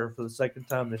winner for the second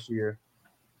time this year.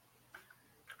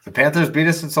 The Panthers beat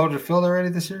us in Soldier Field already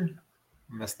this year?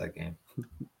 I missed that game.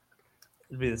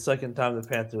 It'd be the second time the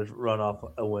Panthers run off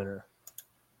a winner.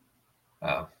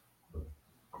 Oh.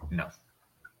 No.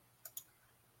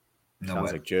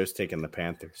 Sounds like Joe's taking the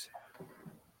Panthers.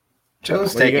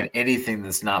 Joe's taking anything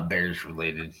that's not Bears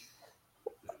related.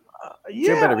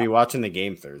 Joe better be watching the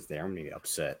game Thursday. I'm going to be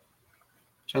upset.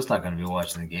 Joe's not going to be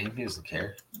watching the game. He doesn't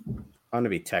care. I'm going to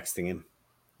be texting him.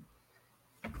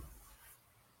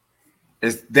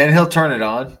 Then he'll turn it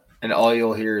on, and all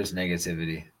you'll hear is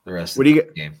negativity the rest of the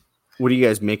game. What are you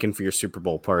guys making for your Super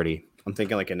Bowl party? I'm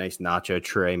thinking like a nice nacho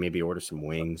tray, maybe order some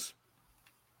wings.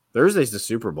 Thursday's the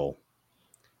Super Bowl.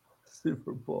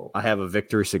 Super Bowl. I have a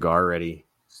victory cigar ready.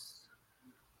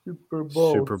 Super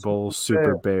Bowl.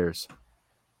 Super Bears.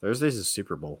 Thursday's the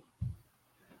Super Bowl.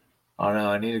 Oh, no,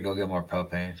 I need to go get more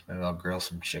propane. Maybe I'll grill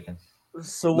some chicken.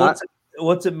 So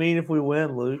what's it mean if we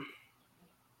win, Luke?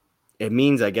 It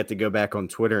means I get to go back on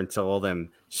Twitter and tell all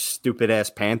them stupid-ass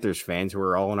Panthers fans who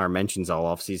were all in our mentions all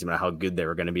offseason about how good they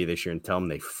were going to be this year and tell them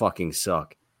they fucking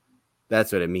suck.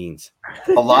 That's what it means.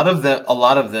 A lot of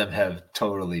them have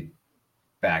totally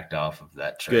backed off of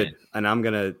that trade.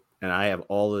 Good. And I have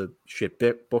all the shit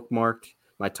bookmarked.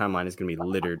 My timeline is going to be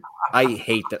littered. I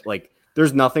hate that. Like,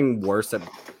 there's nothing worse than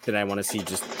I want to see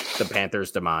just the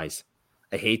Panthers' demise.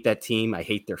 I hate that team. I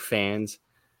hate their fans.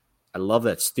 I love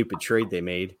that stupid trade they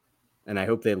made. And I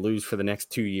hope they lose for the next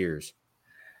 2 years.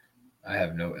 I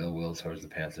have no ill will towards the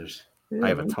Panthers. I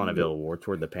have a ton of ill will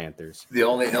toward the Panthers. The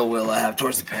only ill will I have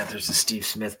towards the Panthers is Steve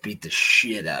Smith beat the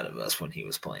shit out of us when he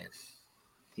was playing.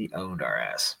 He owned our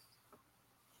ass.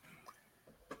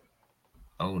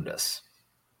 Owned us.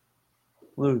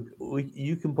 Luke,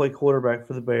 you can play quarterback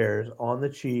for the Bears on the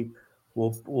cheap.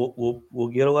 We'll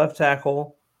get a left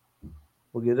tackle.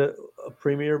 We'll get a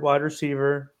premier wide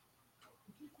receiver.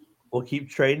 We'll keep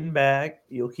trading back.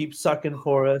 You'll keep sucking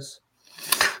for us.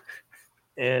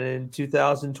 And in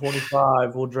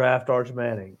 2025, we'll draft Arch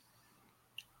Manning.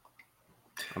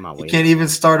 I'm not waiting. You can't even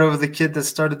start over the kid that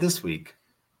started this week.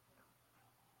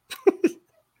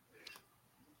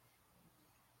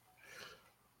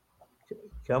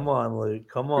 Come on, Luke.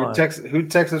 Come on. Who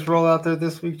Texas roll out there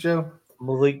this week, Joe?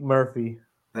 Malik Murphy.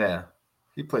 Yeah.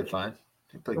 He played fine.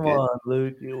 He played Come good. on,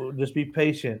 Luke. Just be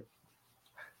patient.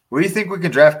 Where do you think we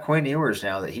can draft Quinn Ewers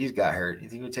now that he's got hurt? You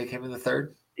think we'd take him in the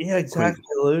third? Yeah, exactly,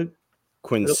 Luke.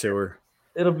 Quinn Sewer.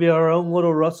 It'll be our own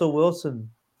little Russell Wilson.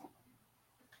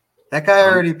 That guy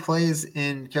already plays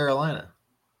in Carolina.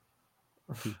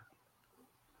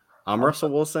 I'm Russell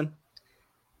Wilson.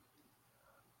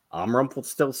 I'm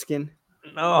Rumpelstiltskin.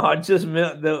 No, I just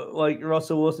meant that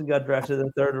Russell Wilson got drafted in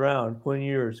the third round. Quinn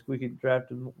Ewers, we could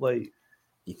draft him late.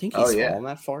 You think he's fallen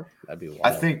that far? That'd be wild.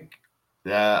 I think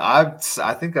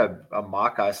a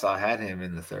mock I saw had him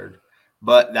in the third,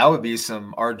 but that would be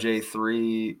some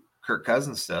RJ3 Kirk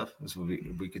Cousins stuff.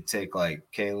 We could take like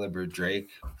Caleb or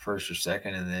Drake first or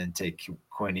second, and then take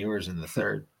Quinn Ewers in the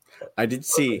third. I did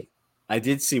see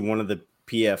one of the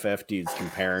PFF dudes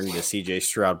comparing the CJ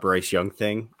Stroud Bryce Young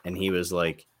thing, and he was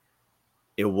like,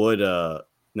 it was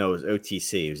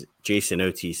OTC. It was Jason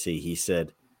OTC. He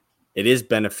said it is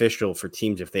beneficial for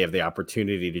teams if they have the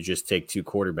opportunity to just take two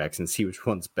quarterbacks and see which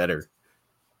one's better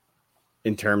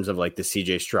in terms of like the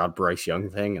CJ Stroud Bryce Young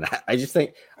thing. And I just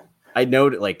think, I know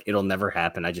that like it'll never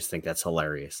happen. I just think that's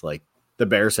hilarious. Like the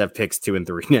Bears have picks 2 and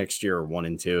 3 next year, or 1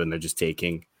 and 2, and they're just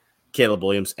taking Caleb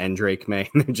Williams and Drake May.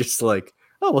 And they're just like,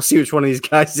 oh, we'll see which one of these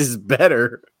guys is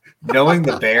better. Knowing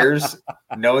the Bears,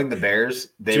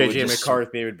 they JJ would just,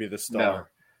 McCarthy would be the star. No,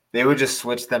 they would just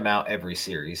switch them out every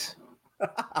series.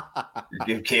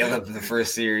 Give Caleb the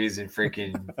first series and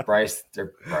freaking Bryce,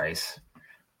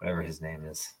 whatever his name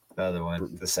is, the other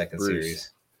one, the second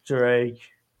series.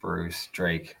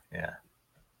 Drake, yeah.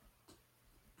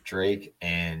 Drake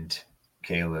and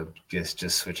Caleb just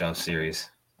switch off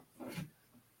series.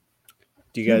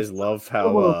 Do you guys love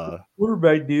how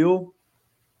quarterback deal?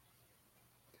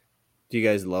 Do you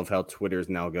guys love how Twitter is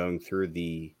now going through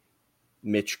the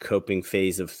Mitch coping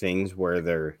phase of things where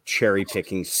they're cherry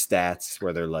picking stats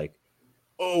where they're like,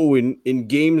 oh, in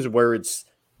games where it's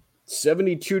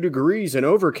 72 degrees and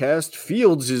overcast,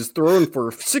 Fields is thrown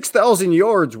for 6,000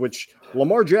 yards, which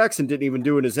Lamar Jackson didn't even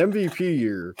do in his MVP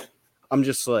year. I'm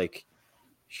just like,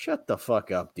 shut the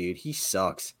fuck up, dude. He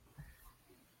sucks.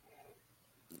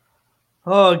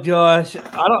 Oh gosh,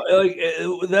 I don't like.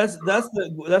 That's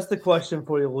the question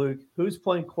for you, Luke. Who's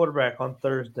playing quarterback on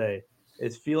Thursday?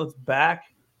 Is Fields back,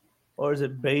 or is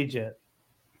it Bagent?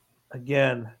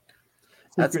 Again,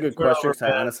 that's a good question because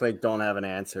I honestly don't have an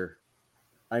answer.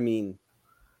 I mean,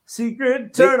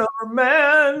 secret turnover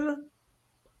man.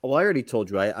 Well, I already told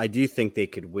you, I do think they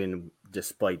could win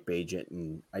despite Bagent,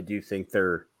 and I do think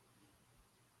they're.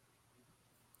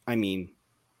 I mean,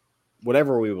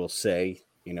 whatever we will say,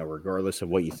 regardless of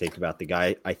what you think about the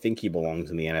guy, I think he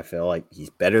belongs in the NFL. He's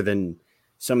better than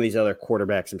some of these other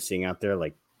quarterbacks I'm seeing out there,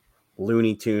 like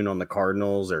Looney Tune on the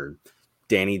Cardinals or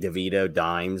Danny DeVito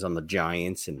Dimes on the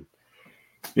Giants. And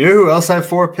you know who else had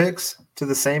 4 picks to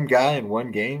the same guy in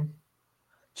one game?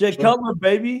 Jay Cutler,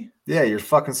 baby. Yeah, you're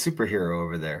fucking superhero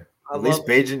over there. At least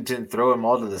Bagent didn't throw him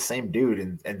all to the same dude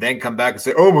and then come back and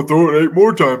say, oh, I'm going to throw it 8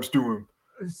 more times to him.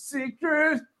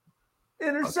 Secret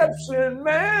interception,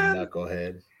 man.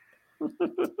 Knucklehead. I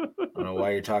don't know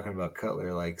why you're talking about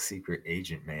Cutler like secret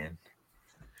agent, man.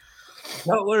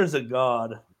 Cutler is a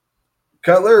god.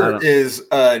 Cutler is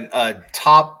a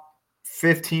top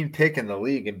 15 pick in the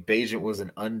league, and Bagent was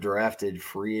an undrafted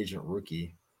free agent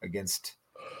rookie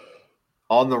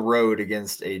on the road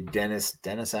against a Dennis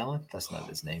Allen. That's not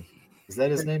his name. Is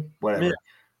that his name? Whatever. Yeah.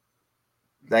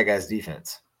 That guy's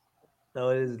defense. No,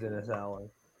 it is Dennis Allen.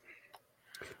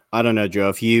 I don't know, Joe.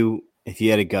 If you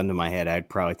had a gun to my head, I'd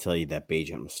probably tell you that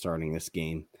Bagent was starting this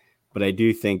game. But I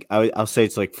do think I'll say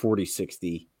it's like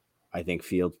 40-60. I think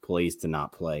Fields plays to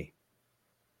not play.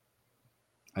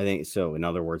 I think so. In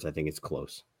other words, I think it's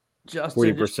close.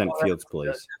 40% Fields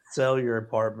plays. Sell your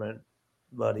apartment,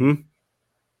 buddy.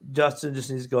 Justin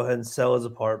just needs to go ahead and sell his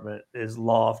apartment, his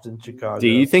loft in Chicago. Do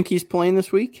you think he's playing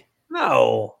this week?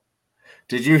 No.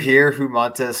 Did you hear who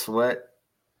Montez Sweat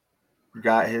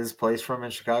got his place from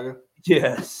in Chicago?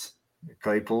 Yes.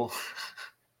 Claypool.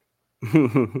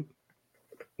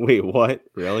 Wait, what?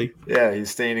 Really? Yeah, he's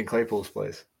staying in Claypool's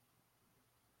place.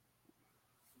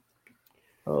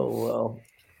 Oh, well.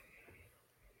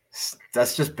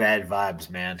 That's just bad vibes,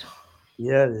 man.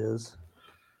 Yeah, it is.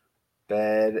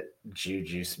 Bad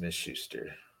Juju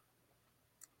Smith-Schuster.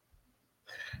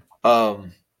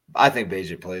 I think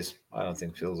Bagent plays. I don't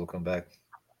think Fields will come back.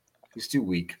 He's too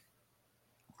weak.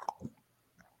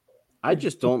 I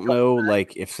just don't know,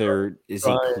 like, if is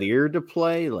he cleared to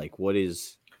play? Like,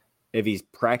 if he's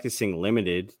practicing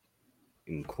limited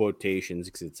in quotations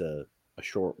because it's a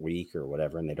short week or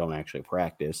whatever, and they don't actually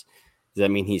practice. Does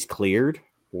that mean he's cleared,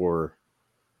 or?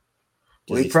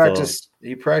 Well, he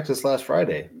practiced last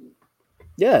Friday.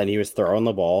 Yeah, and he was throwing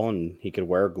the ball, and he could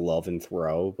wear a glove and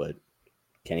throw, but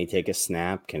can he take a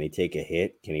snap? Can he take a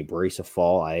hit? Can he brace a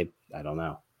fall? I don't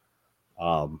know.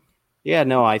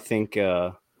 I think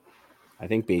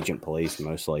Bagent plays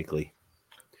most likely.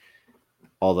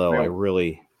 Although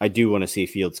I do want to see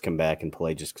Fields come back and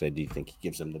play just because I do think he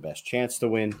gives them the best chance to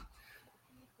win.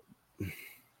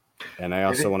 And I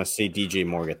also want to see DJ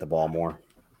Moore get the ball more.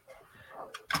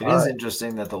 It is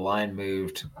interesting that the line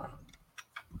moved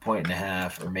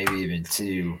 1.5 or maybe even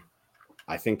 2.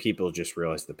 I think people just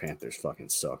realized the Panthers fucking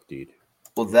suck, dude.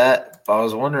 Well, I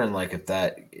was wondering, like, if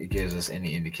that gives us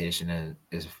any indication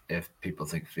if people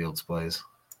think Fields plays.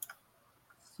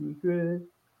 Secret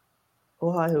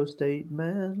Ohio State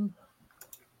man.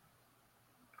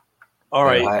 All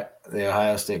right. The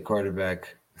Ohio State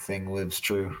quarterback thing lives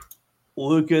true.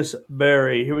 Lucas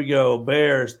Berry. Here we go.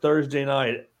 Bears, Thursday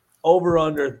night. Over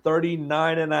under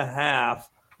 39.5.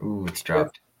 Ooh, it's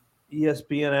dropped.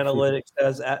 ESPN Analytics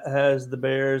has the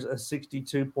Bears a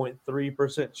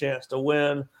 62.3% chance to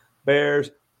win. Bears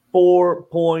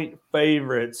 4-point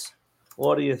favorites.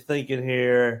 What are you thinking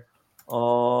here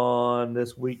on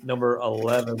this week number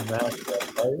 11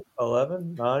 matchup? Right?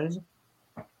 11, 9?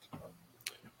 All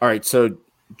right, so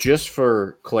just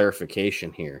for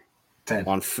clarification here, 10.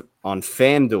 on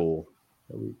FanDuel,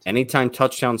 anytime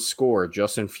touchdown score,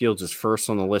 Justin Fields is first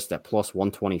on the list at plus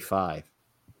 125.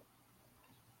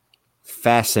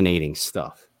 Fascinating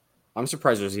stuff. I'm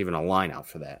surprised there's even a line out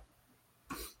for that.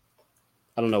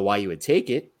 I don't know why you would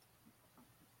take it.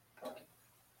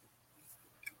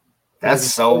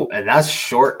 That's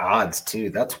short odds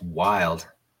too. That's wild.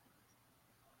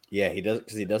 Yeah, he does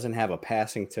because he doesn't have a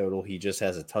passing total. He just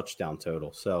has a touchdown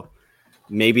total. So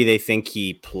maybe they think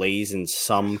he plays in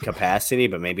some capacity,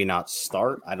 but maybe not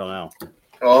start. I don't know.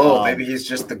 Oh, maybe he's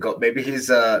just the goal. Maybe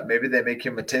maybe they make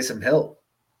him a Taysom Hill.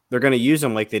 They're going to use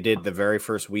him like they did the very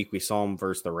first week we saw him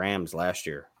versus the Rams last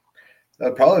year.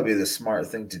 That'd probably be the smart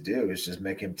thing to do is just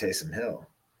make him Taysom Hill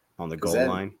on the goal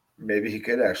line. Maybe he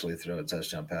could actually throw a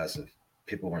touchdown pass if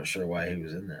people weren't sure why he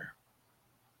was in there.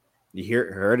 You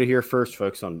heard it here first,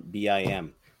 folks, on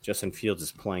BIM. Justin Fields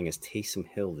is playing as Taysom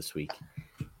Hill this week.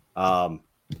 All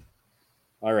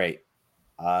right.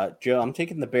 Joe, I'm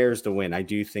taking the Bears to win. I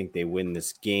do think they win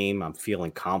this game. I'm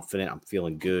feeling confident. I'm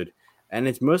feeling good. And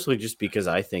it's mostly just because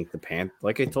I think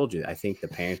like I told you, I think the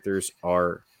Panthers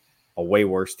are a way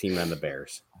worse team than the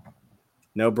Bears.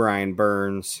 No Brian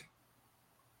Burns.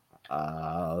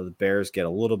 The Bears get a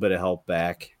little bit of help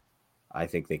back. I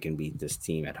think they can beat this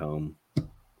team at home.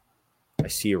 I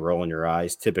see you rolling your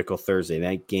eyes. Typical Thursday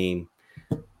night game.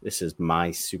 This is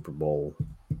my Super Bowl.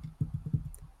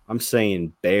 I'm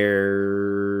saying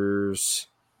Bears.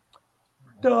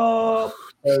 Bears.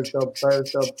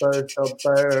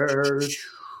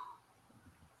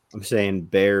 I'm saying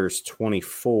Bears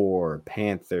 24,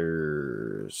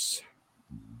 Panthers.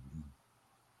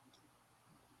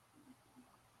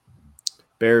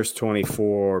 Bears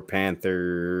 24,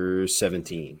 Panthers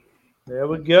 17. There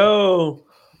we go.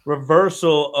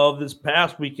 Reversal of this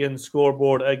past weekend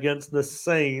scoreboard against the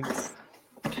Saints.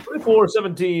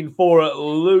 24-17 for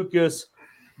Lucas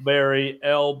Berry,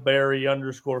 L Berry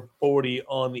 _40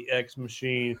 on the X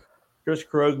machine. Chris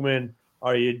Krogman,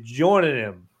 are you joining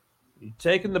him? You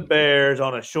taking the Bears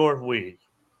on a short week?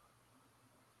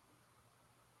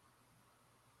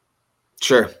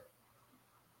 Sure.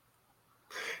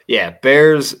 Yeah,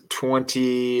 Bears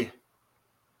 20,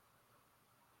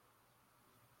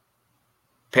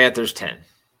 Panthers 10.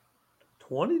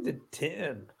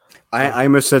 20-10. I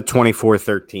almost said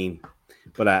 24-13,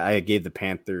 but I gave the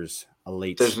Panthers a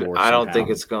late score. I don't think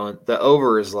it's going. The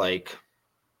over is like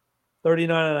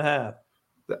 39.5.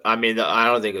 I mean, I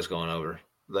don't think it's going over.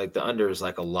 Like the under is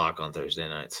like a lock on Thursday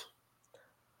nights.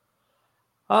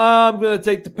 I'm going to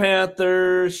take the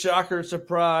Panthers. Shocker,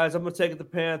 surprise. I'm going to take the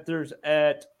Panthers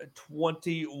at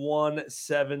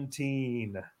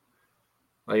 21-17.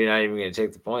 Well, you're not even going to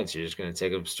take the points. You're just going to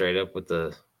take them straight up with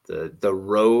the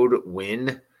road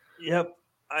win. Yep,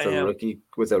 I am. Rookie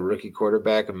with a rookie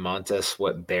quarterback and Montez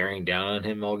Sweat bearing down on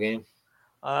him all game.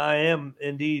 I am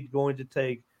indeed going to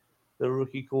take the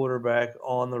rookie quarterback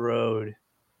on the road. I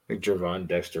think Javon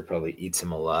Dexter probably eats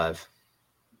him alive.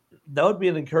 That would be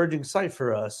an encouraging sight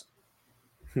for us.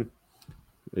 At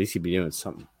least he'd be doing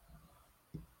something.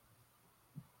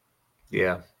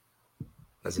 Yeah,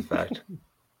 that's a fact.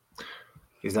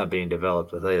 He's not being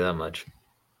developed, I'll tell you that much.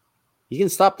 He can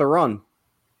stop the run.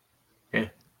 Yeah.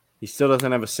 He still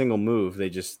doesn't have a single move.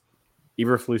 They just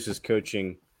Eberflus's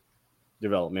coaching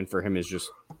development for him is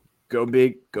just go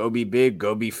big, go be big,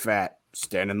 go be fat,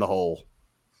 stand in the hole.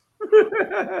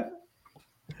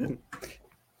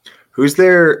 Who's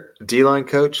their D-line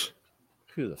coach?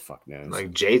 Who the fuck knows?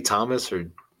 Like Jay Thomas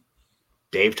or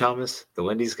Dave Thomas, the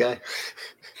Wendy's guy?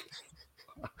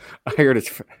 I heard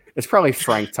it's probably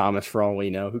Frank Thomas for all we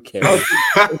know. Who cares?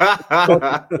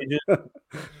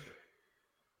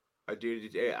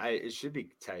 Dude, it should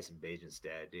be Tyson Bagent's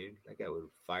dad, dude. That guy would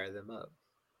fire them up.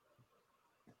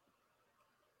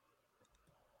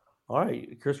 All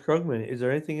right, Chris Krugman, is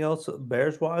there anything else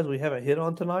Bears-wise we haven't hit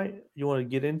on tonight you want to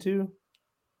get into?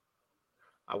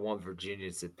 I want Virginia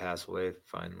to pass away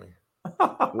finally.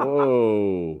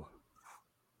 Whoa.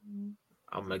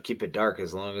 I'm gonna keep it dark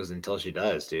until she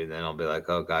dies, dude. Then I'll be like,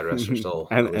 "Oh, God rest her soul."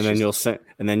 and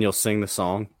then you'll sing the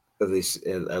song. At least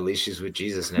she's with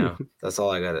Jesus now. That's all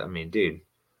I got. I mean, dude,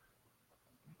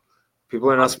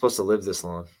 people are not supposed to live this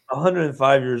long.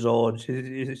 105 years old.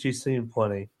 She's seen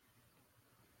plenty.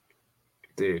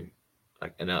 Dude,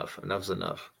 like enough. Enough's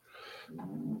enough.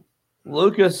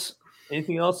 Lucas,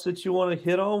 anything else that you want to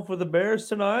hit on for the Bears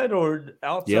tonight or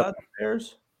outside the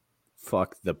Bears?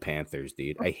 Fuck the Panthers,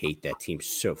 dude. I hate that team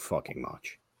so fucking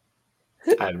much.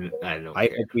 I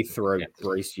hope we throw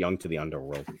Bryce Young to the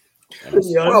underworld.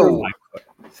 Whoa.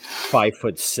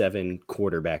 5'7"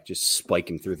 quarterback, just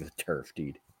spike him through the turf,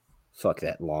 dude. Fuck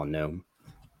that lawn gnome.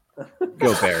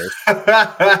 Go Bears.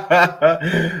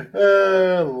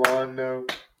 Lawn gnome.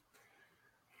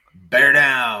 Bear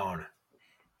down.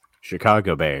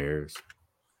 Chicago Bears.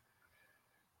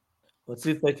 Let's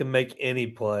see if they can make any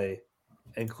play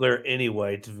and clear any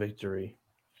way to victory.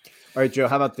 All right, Joe,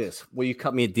 how about this? Will you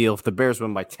cut me a deal? If the Bears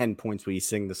win by 10 points, will you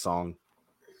sing the song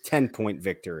 10-point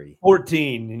victory?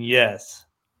 14, yes.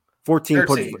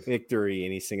 14-point victory,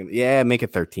 and he's singing. Yeah, make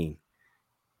it 13.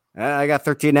 I got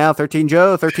 13 now. 13,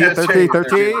 Joe. 13, 13,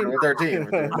 13. 13.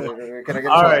 Can I get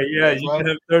All right, yeah, you can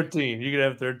have 13. You can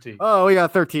have 13. Oh, we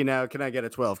got 13 now. Can I get a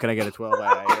 12? Can I get a 12?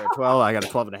 I got a 12. I got a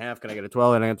 12 and a half. Can I get a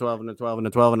 12? And I got a 12 and a 12 and a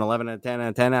 12 and 11 and a 10 and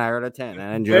a 10. I heard a 10.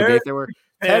 And Joe Gaither were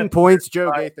 10 points.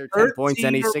 Joe Gaither 10 points,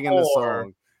 and he's singing the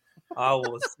song. I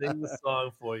will sing the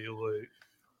song for you, Luke.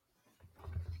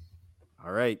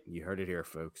 All right, you heard it here,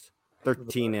 folks.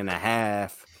 13 and a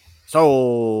half.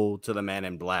 Sold to the man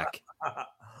in black.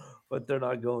 But they're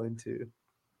not going to.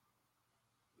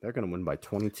 They're going to win by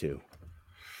 22.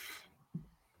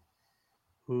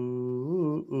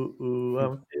 Ooh,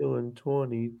 I'm feeling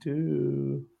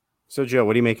 22. So, Joe,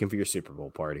 what are you making for your Super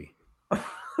Bowl party?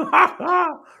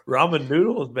 Ramen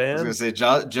noodles, man. I was going to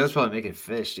say, Joe's probably making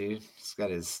fish, dude. He's got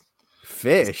his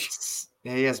fish.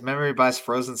 Yeah, he has memory buys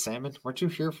frozen salmon. Weren't you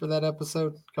here for that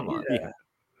episode? Come on. Yeah.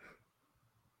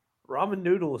 Ramen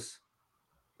noodles.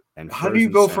 And how do you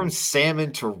go from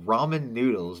salmon to ramen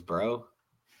noodles, bro?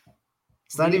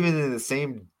 It's not even in the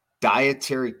same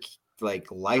dietary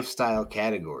lifestyle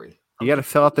category. You got to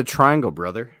fill out the triangle,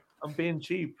 brother. I'm being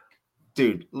cheap,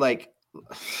 dude. I'm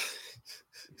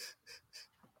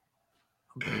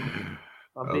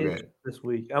being cheap this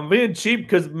week. I'm being cheap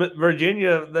because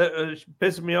Virginia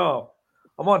pissed me off.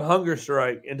 I'm on hunger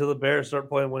strike until the Bears start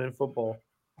winning football.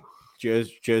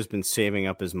 Joe's been saving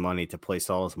up his money to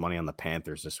place all his money on the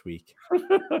Panthers this week.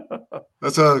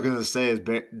 That's what I was going to say. Is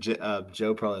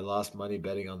Joe probably lost money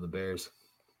betting on the Bears,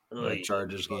 the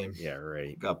Chargers game? Yeah,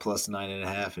 right. Got plus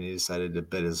 9.5, and he decided to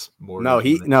bet his more. No,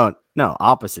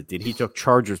 opposite, dude. He took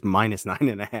Chargers minus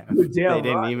 9.5. They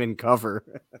didn't even cover.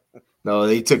 No,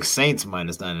 they took Saints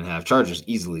minus 9.5. Chargers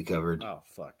easily covered. Oh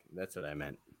fuck, that's what I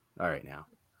meant. All right, now.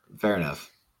 Fair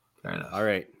enough. All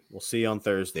right, we'll see you on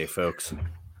Thursday, folks.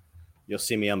 You'll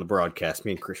see me on the broadcast.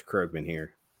 Me and Chris Krogman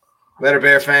here. Later,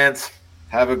 Bear fans.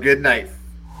 Have a good night.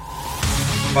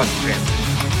 Fuck the Panthers.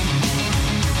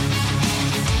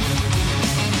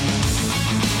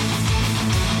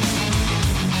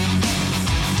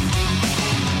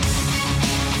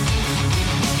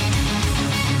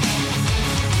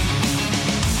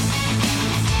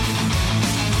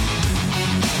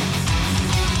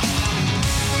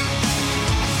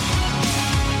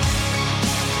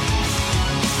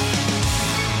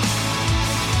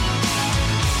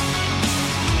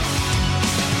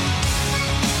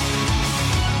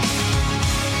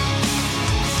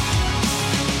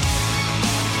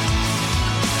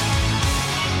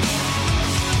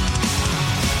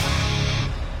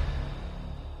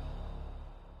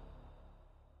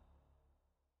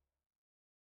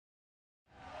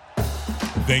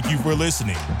 Thank you for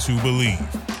listening to Believe.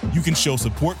 You can show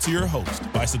support to your host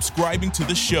by subscribing to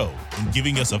the show and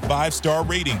giving us a 5-star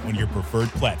rating on your preferred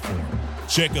platform.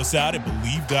 Check us out at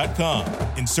Believe.com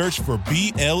and search for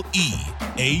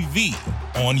BLEAV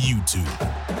on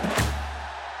YouTube.